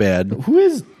popcorn's not bad. who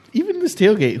is even this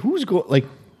tailgate? Who's going like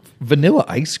vanilla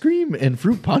ice cream and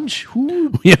fruit punch?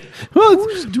 Who? Yeah, well,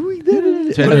 Who's doing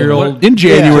that? 10-year-old. in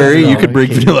January Yeah, you no, could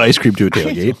bring I vanilla ice cream to a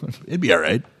tailgate. It'd be all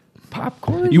right.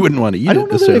 Popcorn? You wouldn't want to eat I it don't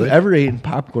know that I've necessarily. ever eaten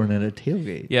popcorn at a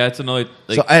tailgate. Yeah, it's another.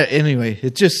 Like, So anyway,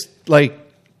 it's just like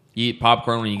you eat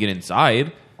popcorn when you get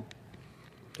inside.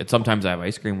 And sometimes I have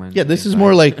ice cream when. yeah, this is inside.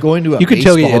 more like going to a You could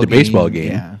tailgate baseball at a baseball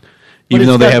game. Yeah. Even But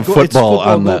though it's they got have it's football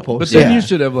on the- goalposts. But then Yeah. you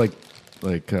should have like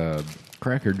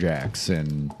Cracker Jacks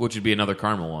and Which would be another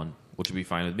caramel one, which would be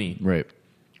fine with me. right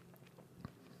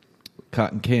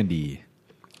cotton candy,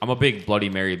 I'm a big Bloody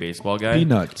Mary baseball guy.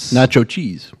 peanuts, Nacho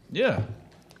cheese. yeah.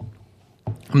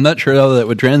 I'm not sure how that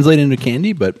would translate into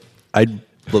candy, but I'd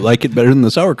like it better than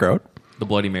the sauerkraut. The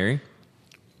Bloody Mary.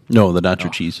 No, the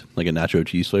nacho cheese, like a nacho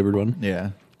cheese flavored one, Yeah.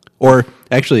 or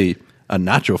actually a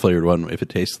nacho flavored one if it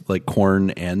tastes like corn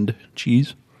and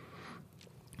cheese.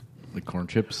 Like corn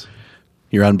chips.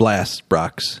 You're on blast,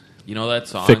 Brox. You know that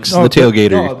song? Fix No, the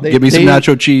tailgater. no, Give me some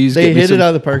nacho cheese. They Give me hit some, it out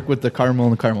of the park with the caramel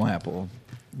and the caramel apple.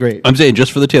 Great. I'm saying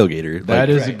just for the tailgater. That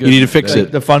is a You good. need to fix Like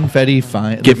it. the funfetti,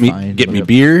 fine. Get me, fine, get me but-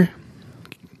 beer.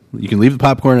 You can leave the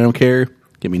popcorn. I don't care.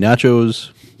 Get me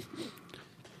nachos.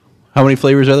 How many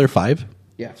flavors are there? 5.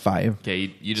 Yeah, 5.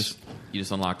 Okay, you just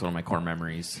unlocked one of my core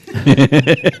memories.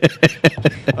 Unlock.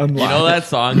 You know that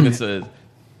song that says,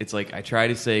 it's like, I try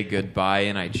to say goodbye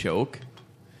and I choke?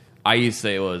 I used to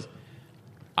say it was,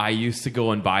 I used to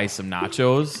go and buy some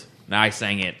nachos. Now I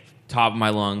sang it top of my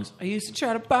lungs. I used to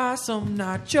try to buy some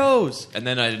nachos. And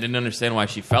then I didn't understand why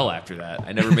she fell after that.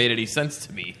 I never made any sense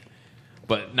to me.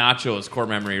 But nachos, core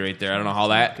memory right there. I don't know how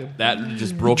that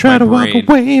just broke my brain.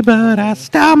 away, but I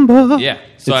stumble. Yeah.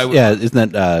 So I, yeah,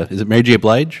 isn't that is it Mary J.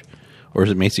 Blige or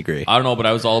is it Macy Gray? I don't know, but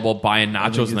I was all about buying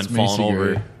nachos and then It's falling Macy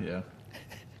over. Gray. Yeah.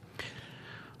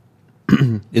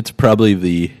 It's probably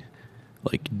the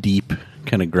like deep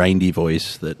kind of grindy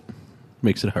voice that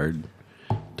makes it hard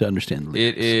to understand the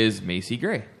lyrics. It is Macy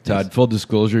Gray. Todd, full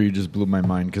disclosure, you just blew my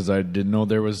mind because I didn't know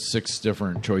there was 6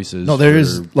 different choices. No, there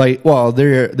is for like, well,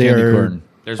 they candy are corn.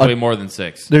 There's way more than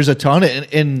 6. There's a ton,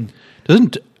 and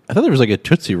I thought there was like a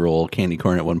Tootsie Roll candy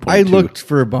corn at one point. I too. looked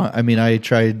for a bunch. I mean, I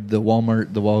tried the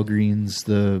Walmart, the Walgreens,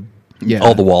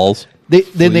 all the walls.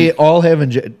 They all have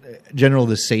in general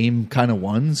the same kind of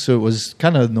ones, so it was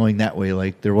kind of annoying that way.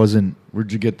 Like there wasn't.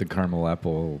 Where'd you get the caramel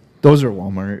apple? Those are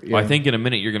Walmart. Yeah. Well, I think in a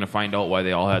minute you're going to find out why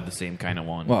they all had the same kind of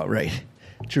one. Well, right,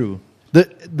 true.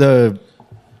 The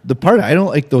part I don't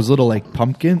like those little like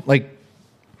pumpkin like.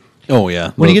 Oh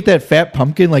yeah, When you get that fat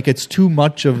pumpkin, like it's too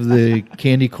much of the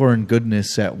candy corn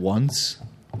goodness at once.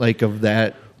 Like of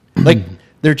that, like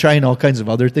they're trying all kinds of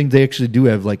other things. They actually do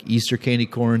have like Easter candy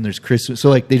corn. There's Christmas, so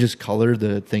like they just color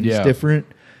the things different,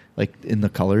 like in the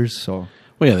colors. So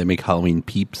well, yeah, they make Halloween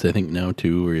peeps. I think now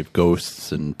too, where you have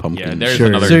ghosts and pumpkins. Yeah, there's Sure.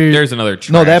 another. So you're- There's another.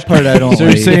 Trash no, that part I don't. So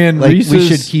you're like. saying like we Reese's-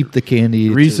 should keep the candy.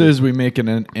 to Reese's, we make it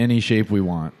in any shape we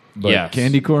want. But Yes.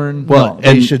 candy corn, Well,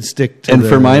 they should stick to And the-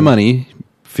 for my money,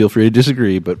 feel free to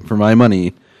disagree, but for my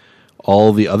money,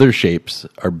 all the other shapes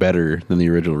are better than the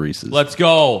original Reese's. Let's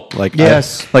go. Like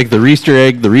Yes. like the Reester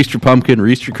egg, the Reester pumpkin,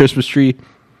 Reester Christmas tree.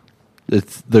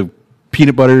 It's the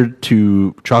peanut butter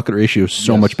to chocolate ratio is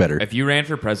so much better. If you ran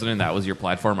for president, that was your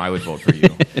platform, I would vote for you.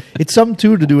 It's something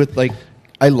too to do with like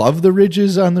I love the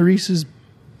ridges on the Reese's,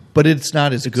 but it's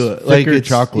not as good. Like thicker it's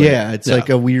chocolate. Yeah, it's like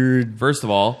a weird. First of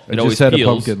all, I it always just had peels.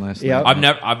 a pumpkin last Yeah.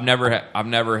 night. I've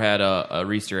never had a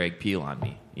Reester egg peel on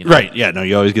me. You know? Right, yeah, no,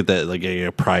 you always get that, like, you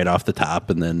pry it off the top,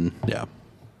 and then, yeah.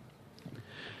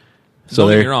 So Don't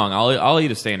get there, me wrong. I'll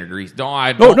eat a standard Reese.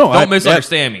 no, Don't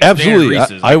misunderstand me. Absolutely,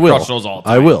 Standard Reese's, I will. crush those all the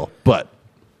I time. will, but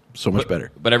so much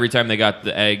better. But every time they got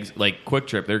the eggs, like Quick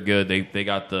Trip, they're good. They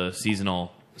got the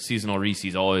seasonal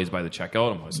Reese's always by the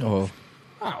checkout. I'm always like,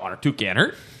 I want a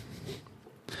toucanner.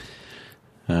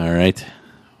 All right.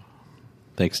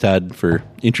 Thanks, Todd, for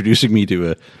introducing me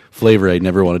to a flavor I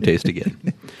never want to taste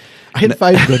again. I had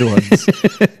 5 good ones.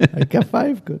 I got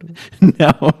 5 good ones.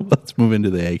 Now, let's move into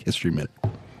the Ag History Minute.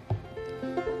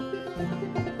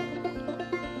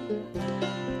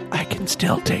 I can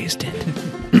still taste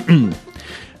it.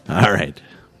 All right.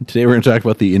 Today we're going to talk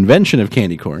about the invention of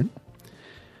candy corn.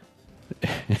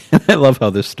 I love how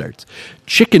this starts.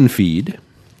 Chicken feed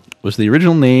was the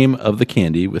original name of the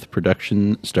candy, with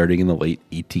production starting in the late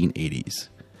 1880s.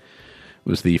 It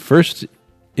was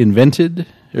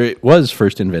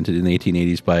first invented in the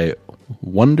 1880s by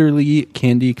Wonderly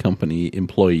Candy Company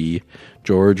employee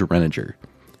George Renninger.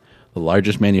 The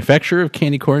largest manufacturer of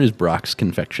candy corn is Brock's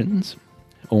Confections,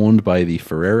 owned by the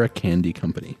Ferrera Candy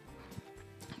Company.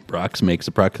 Brock's makes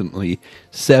approximately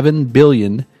 7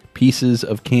 billion pieces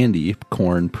of candy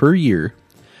corn per year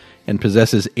and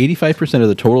possesses 85% of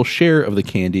the total share of the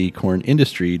candy corn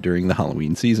industry during the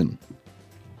Halloween season.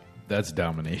 That's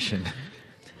domination.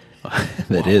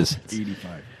 That is.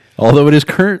 85. Although it is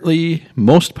currently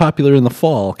most popular in the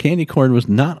fall, candy corn was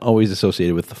not always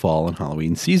associated with the fall and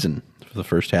Halloween season. For the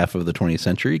first half of the 20th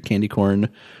century, candy corn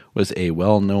was a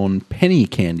well-known penny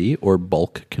candy or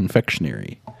bulk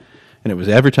confectionery, and it was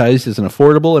advertised as an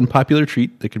affordable and popular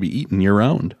treat that could be eaten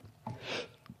year-round.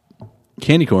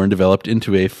 Candy corn developed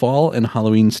into a fall and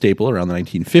Halloween staple around the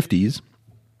 1950s,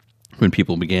 when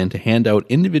people began to hand out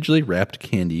individually wrapped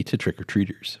candy to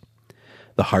trick-or-treaters.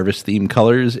 The harvest-themed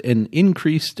colors and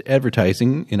increased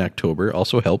advertising in October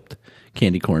also helped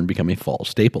candy corn become a fall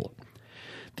staple.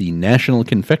 The National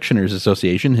Confectioners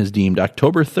Association has deemed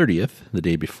October 30th, the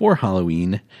day before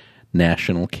Halloween,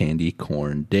 National Candy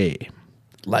Corn Day.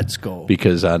 Let's go.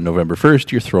 Because on November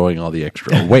 1st, you're throwing all the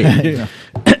extra away.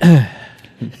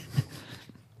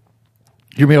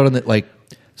 You're me out on that, like,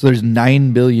 so there's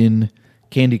 9 billion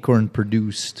candy corn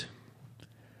produced.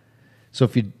 So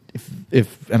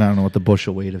if and I don't know what the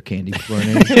bushel weight of candy corn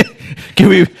is.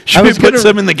 Should we put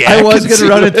some in the GAC? I was going to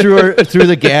run it through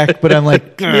the GAC, but I'm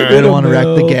like, I don't want to rack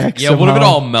the GAC. Yeah, what if it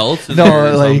all melts in No,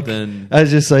 there or like something? I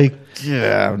was just like,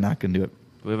 yeah, I'm not going to do it.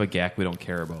 We have a GAC we don't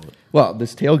care about. Well,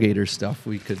 this tailgater stuff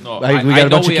we could. No, we I got a know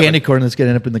bunch we of have candy a- corn that's going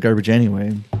to end up in the garbage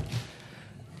anyway.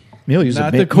 Maybe I'll use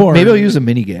Not a the corn. Maybe I'll use a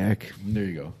mini GAC. There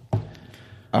you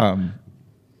go.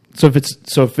 So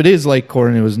if it is like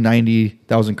corn, it was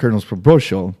 90,000 kernels per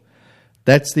bushel.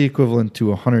 That's the equivalent to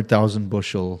 100,000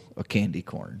 bushel of candy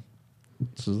corn.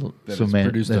 So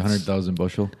Produced that's- 100,000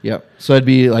 bushel. Yep. So it'd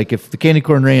be like if the candy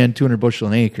corn ran 200 bushel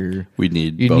an acre, We'd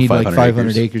need you'd about need like 500 500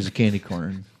 acres. acres of candy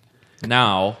corn.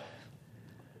 Now,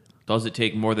 does it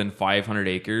take more than 500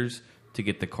 acres to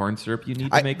get the corn syrup you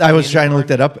need to make? I was candy trying to corn? look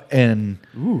that up, and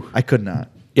I could not.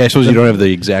 Yeah, I suppose you don't have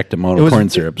the exact amount of corn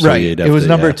syrup. So right. you'd It have was to,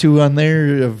 number 2 on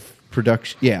there of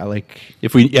production. Yeah, like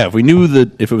If we knew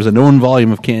that if it was a known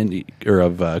volume of candy or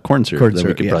of corn syrup, Corn then we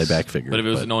syrup, could yes. probably back figure. But if it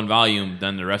was a known volume,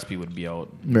 then the recipe would be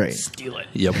out. right. Steal it.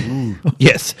 Yep.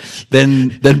 Yes.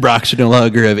 Then Brock should no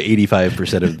longer have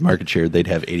 85% of market share. They'd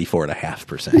have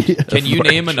 84.5%. Can you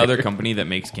name another company that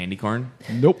makes candy corn?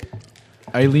 Nope.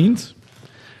 Eileen's?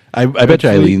 I bet you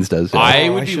Eileen's does. Yeah. I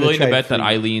Oh, would I be should've willing to tried bet that food.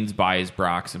 Eileen's buys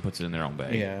Brock's and puts it in their own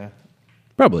bag. Yeah.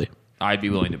 Probably. I'd be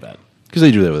willing to bet. Because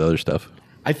they do that with other stuff.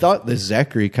 I thought the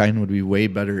Zachary kind would be way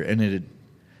better, and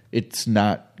it's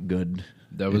not good.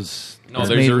 That was No, It's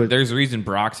there's made with- there's a reason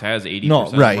Brock's has 80% No,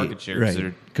 of right, market share.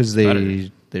 right. Because better.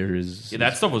 there's Yeah,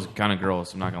 that stuff was kind of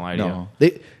gross. I'm not gonna lie to no.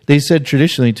 you. They said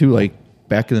traditionally too, like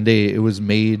back in the day, it was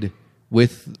made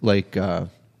with like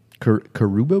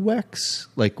caruba wax,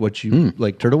 like what you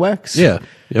like turtle wax. Yeah.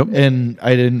 Yep. And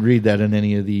I didn't read that in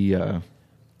any of the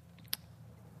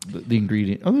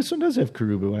ingredient. Oh, this one does have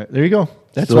caruba wax. There you go.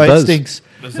 That's Still why it does. stinks.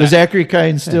 The Zachary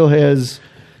kind still has.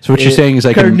 So what you're saying is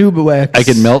I can caruba wax. I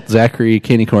can melt Zachary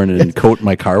candy corn and coat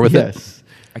my car with it? Yes.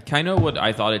 I kind of what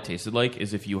I thought it tasted like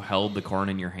is if you held the corn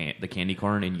in your hand, the candy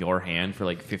corn in your hand for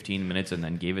like 15 minutes and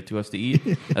then gave it to us to eat.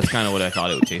 That's kind of what I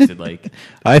thought it tasted like.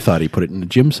 I thought he put it in a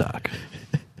gym sock.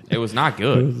 It was not That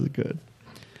good. was good.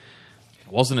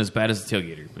 It wasn't as bad as the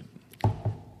tailgater, but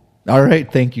All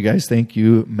right. Thank you, guys. Thank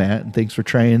you, Matt. And thanks for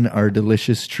trying our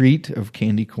delicious treat of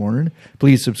candy corn.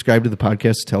 Please subscribe to the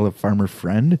podcast. Tell a farmer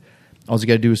friend. All you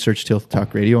got to do is search Tilth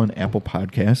Talk Radio on Apple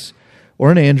Podcasts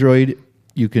or on Android.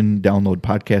 You can download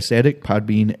Podcast Addict,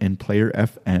 Podbean, and Player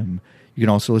FM. You can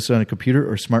also listen on a computer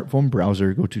or smartphone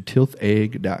browser. Go to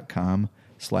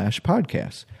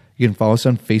tilthegg.com/podcast. You can follow us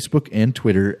on Facebook and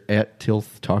Twitter at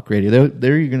Tilth Talk Radio.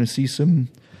 There you're going to see some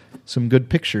good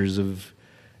pictures of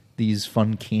these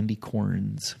fun candy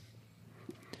corns.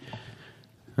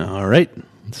 All right.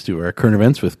 Let's do our current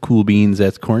events with Cool Beans.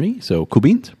 That's corny. So Cool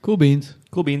Beans? cool beans.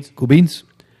 cool beans. Cool beans.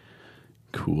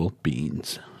 Cool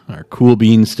Beans. Our Cool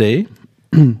Beans Day.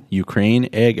 Ukraine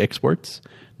ag exports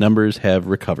numbers have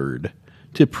recovered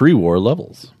to pre-war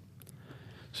levels.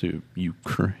 So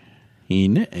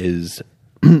Ukraine is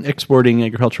exporting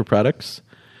agricultural products.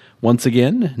 Once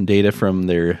again, data from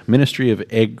their Ministry of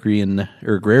Agrarian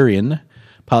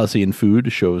Policy and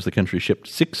Food shows the country shipped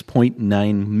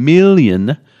 6.9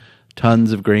 million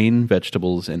tons of grain,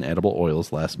 vegetables, and edible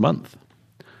oils last month,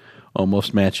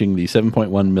 almost matching the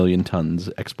 7.1 million tons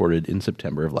exported in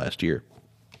September of last year.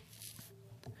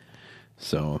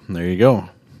 So there you go.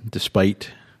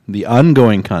 Despite the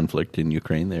ongoing conflict in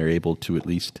Ukraine, they're able to at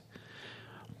least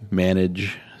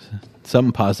manage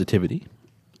some positivity.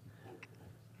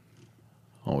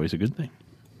 Always a good thing.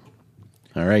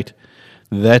 All right.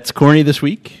 That's corny this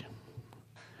week.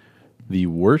 The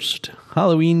worst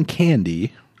Halloween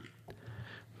candy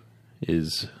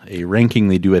is a ranking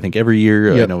they do, I think, every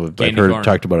year. Yep. I know I've Candy heard corn.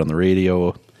 talked about on the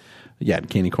radio. Yeah,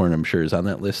 candy corn, I'm sure, is on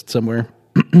that list somewhere.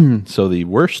 So the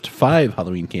worst 5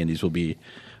 Halloween candies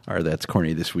are That's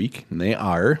Corny this week. And they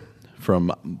are,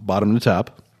 from bottom to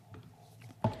top,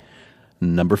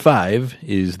 number 5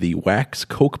 is the wax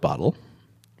Coke bottle,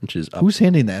 which is up. Who's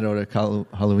handing that out at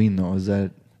Halloween, though? Is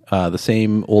that... The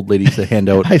same old ladies that hand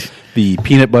out I- the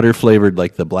peanut butter flavored,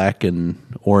 like the black and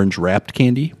orange wrapped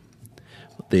candy.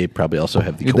 They probably also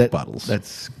have the Coke bottles.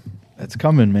 That's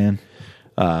coming, man.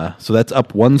 So that's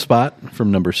up 1 spot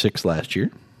from number 6 last year.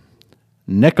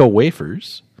 Necco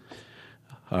wafers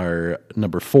are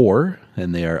number 4,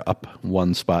 and they are up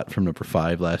 1 spot from number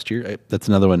 5 last year. That's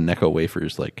another one. Necco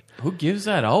wafers, like Who gives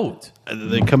that out?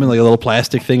 they come in like a little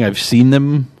plastic thing. I've seen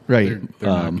them. Right. They're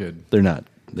not good. They're not.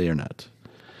 They are not.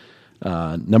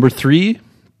 Number 3,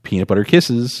 peanut butter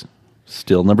kisses.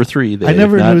 Still number 3. They I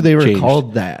never have not knew they were changed.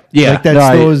 called that. Yeah. Like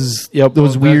that's No, those Yep.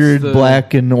 those Well, that's weird the-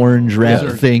 black and orange wrap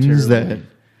are things terrible.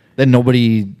 that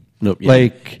nobody Nope, yeah.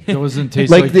 like Doesn't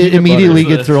taste like like they peanut immediately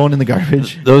butter. get thrown in the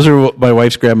garbage. Those are what my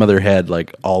wife's grandmother had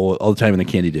like all the time in the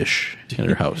candy dish in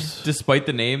her house. Despite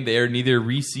the name, they are neither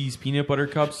Reese's peanut butter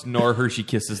cups nor Hershey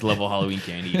Kisses level Halloween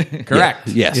candy. Correct.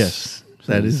 Yes. Yes,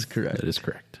 that is correct. That is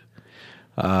correct.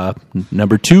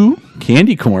 Number 2,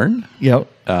 candy corn. Yep.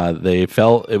 They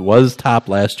fell. It was top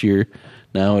last year.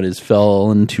 Now it has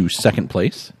fallen to 2nd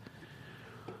place.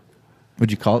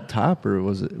 Would you call it top or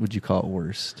would you call it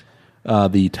worst?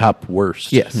 The top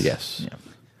worst. Yes. Yes.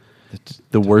 Yeah.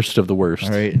 The worst of the worst.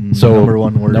 All right, and So number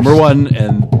 1 worst. Number 1,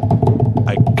 and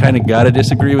I kind of got to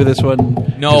disagree with this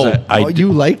one. No. 'cause I Oh,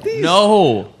 you like these?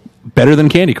 No. better than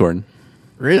candy corn.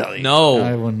 Really? No.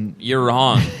 I wouldn't. You're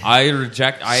wrong. I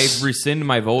rescind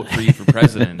my vote for you for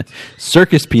president.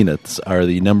 Circus peanuts are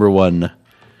the number 1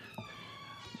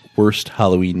 worst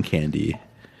Halloween candy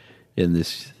in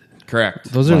this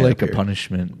Correct. Those are Flying like up a here.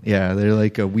 punishment. Yeah, they're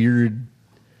like a weird,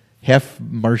 half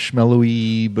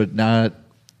marshmallowy, but not.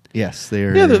 Yes,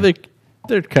 they're. Yeah,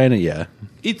 they're kind of, yeah.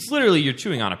 It's literally you're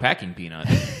chewing on a packing peanut.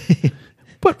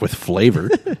 But with flavor.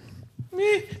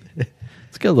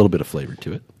 It's got a little bit of flavor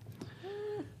to it.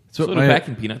 So do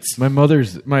packing peanuts.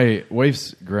 My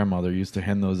wife's grandmother used to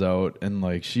hand those out, and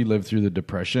like she lived through the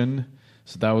Depression,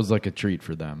 so that was like a treat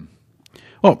for them.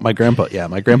 Oh, my grandpa loved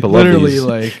Literally, these.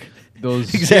 like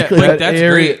those Exactly. Like, that that's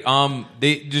area- great.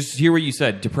 They just hear what you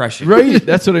said. Depression. Right,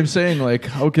 that's what I'm saying. Like,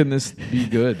 how can this be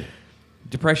good?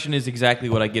 Depression is exactly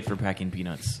what I get for packing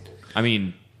peanuts. I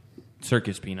mean,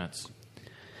 circus peanuts.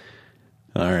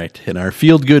 All right. And our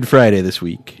Field Good Friday this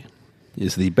week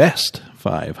is the best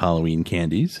 5 Halloween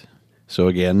candies. So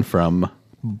again, from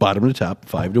bottom to top,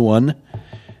 5 to 1.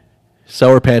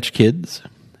 Sour Patch Kids,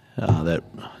 that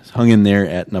hung in there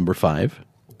at number 5.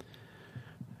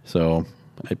 So,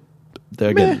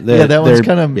 that one's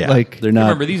kind of like. they're not.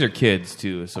 Remember, these are kids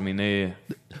too. So I mean, they.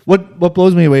 What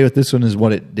blows me away with this one is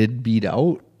what it did beat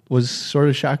out was sort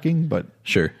of shocking, but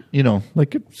Sure.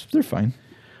 like they're fine.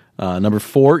 Number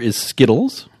 4 is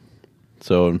Skittles.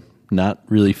 So not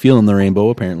really feeling the rainbow,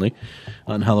 apparently,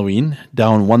 on Halloween.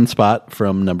 Down 1 spot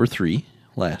from number 3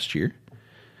 last year.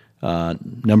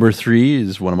 Number 3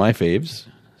 is one of my faves,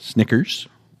 Snickers.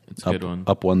 It's a good one.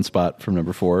 Up 1 spot from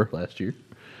number 4 last year.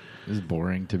 This is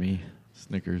boring to me.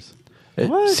 Snickers.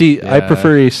 See, I Yeah.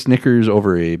 prefer a Snickers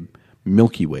over a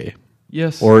Milky Way.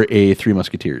 Yes. Or a Three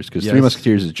Musketeers, because Yes. Three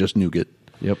Musketeers is just nougat.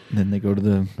 Yep. And then they go to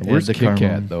the Where's the Kit caramel.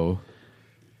 Kat though?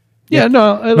 Yeah,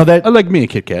 no, I like me a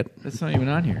Kit Kat. That's not even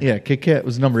on here. Yeah, Kit Kat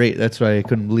was number 8. That's why I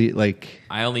couldn't believe. Like,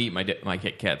 I only eat my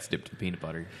Kit Kats dipped in peanut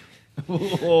butter.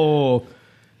 Oh.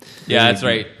 Yeah, that's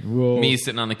right. Whoa. Me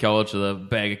sitting on the couch with a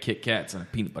bag of Kit Kats and a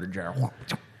peanut butter jar,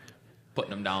 putting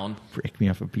them down. break me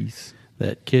off a piece.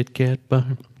 That Kit Kat bar.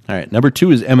 All right, number 2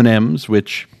 is M&M's,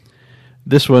 which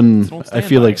this one Don't I stand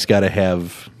feel by like it. it's got to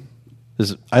have.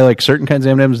 I like certain kinds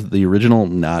of M&M's. The original,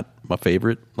 not my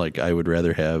favorite. Like I would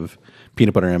rather have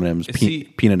peanut butter M&M's, See-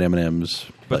 peanut M&M's.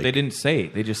 But like, they didn't say.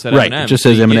 They just said right. M&Ms. It just So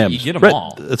says you get- M&M's. You get them Right,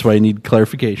 all. that's why I need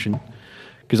clarification.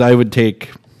 Because I would take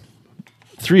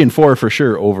 3 and 4 for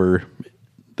sure over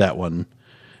that one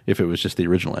if it was just the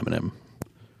original M&M.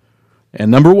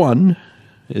 And number 1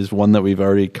 is one that we've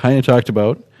already kind of talked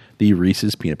about, the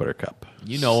Reese's Peanut Butter Cup.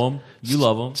 You know them. You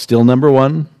love them. Still number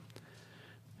 1.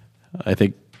 I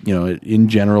think, in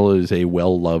general is a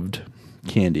well-loved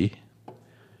candy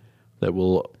that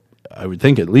will, I would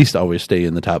think, at least always stay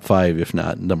in the top 5, if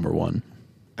not number 1.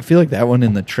 I feel like that one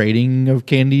in the trading of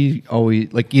candy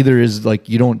always like either is like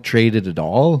you don't trade it at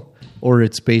all, or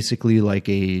it's basically like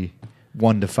a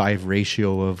 1-to-5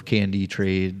 ratio of candy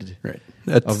trade Right.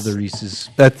 of the Reese's.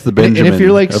 That's the And Benjamin if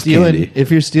you're like of stealing, candy. if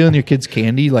you're stealing your kids'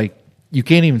 candy, like you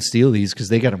can't even steal these because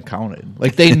they got them counted.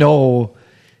 Like they know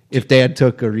if Dad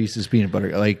took a Reese's peanut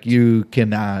butter, like you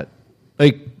cannot,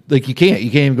 like you can't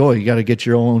even go. You got to get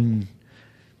your own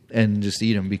and just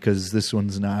eat them because this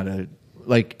one's not a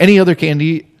like any other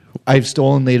candy I've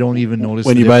stolen. They don't even notice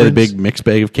When the you buy the difference. big mixed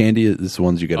bag of candy, it's the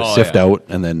ones you got to Oh, sift yeah. out,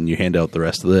 and then you hand out the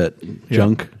rest of that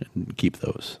junk and keep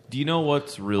those. Do you know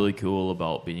what's really cool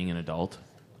about being an adult?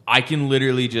 I can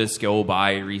literally just go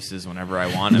buy Reese's whenever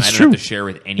I want, and It's I don't true. have to share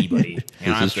with anybody. I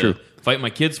don't This have is to true. fight my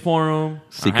kids for them.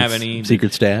 I don't have any.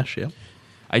 secret stash. Yeah,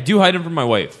 I do hide them from my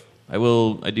wife. I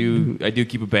do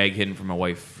keep a bag hidden from my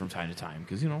wife from time to time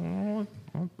because I want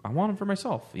them for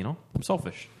myself. I'm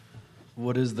selfish.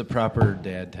 What is the proper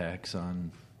dad tax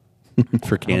on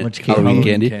for much Halloween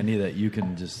candy? candy. that you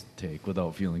can just take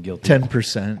without feeling guilty?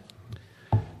 10%.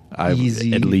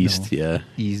 Easy, at least. no. Yeah,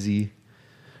 Easy.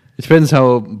 it depends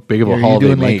how big of a Are haul you they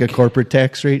doing make. like a corporate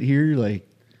tax rate here? Like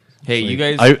Hey, you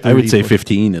guys, I would say 30,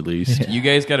 15 at least. you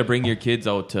guys got to bring your kids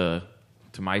out to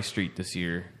my street this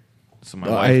year, so my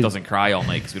Well, wife doesn't cry all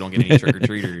night because we don't get any trick or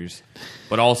treaters.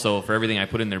 But also for everything I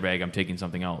put in their bag, I'm taking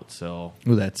something out. So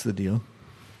well, that's the deal.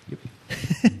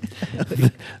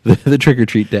 the trick or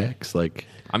treat decks, like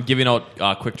I'm giving out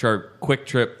quick trip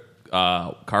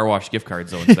car wash gift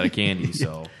cards though instead of candy.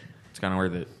 So it's kind of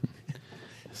worth it.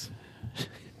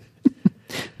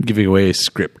 giving away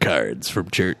script cards from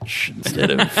church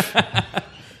instead of.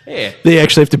 Hey, They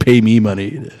actually have to pay me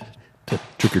money to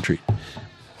trick or treat.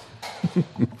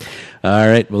 All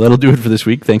right. Well, that'll do it for this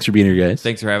week. Thanks for being here, guys.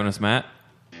 thanks for having us, Matt.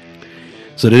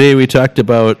 So today we talked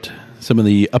about some of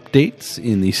the updates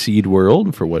in the seed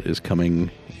world for what is coming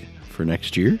for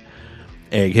next year.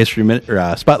 Ag History Minute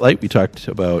or Spotlight, we talked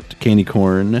about candy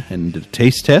corn and the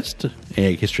taste test.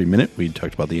 Ag History Minute, we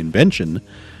talked about the invention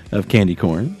of candy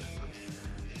corn.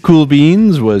 Cool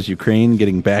Beans was Ukraine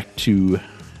getting back to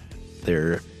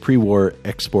their pre-war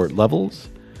export levels.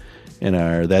 And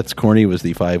our That's Corny was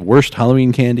the 5 worst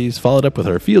Halloween candies, followed up with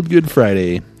our Feel Good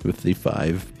Friday with the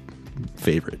 5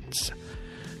 favorites.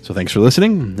 So thanks for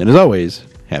listening, and as always,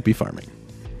 happy farming.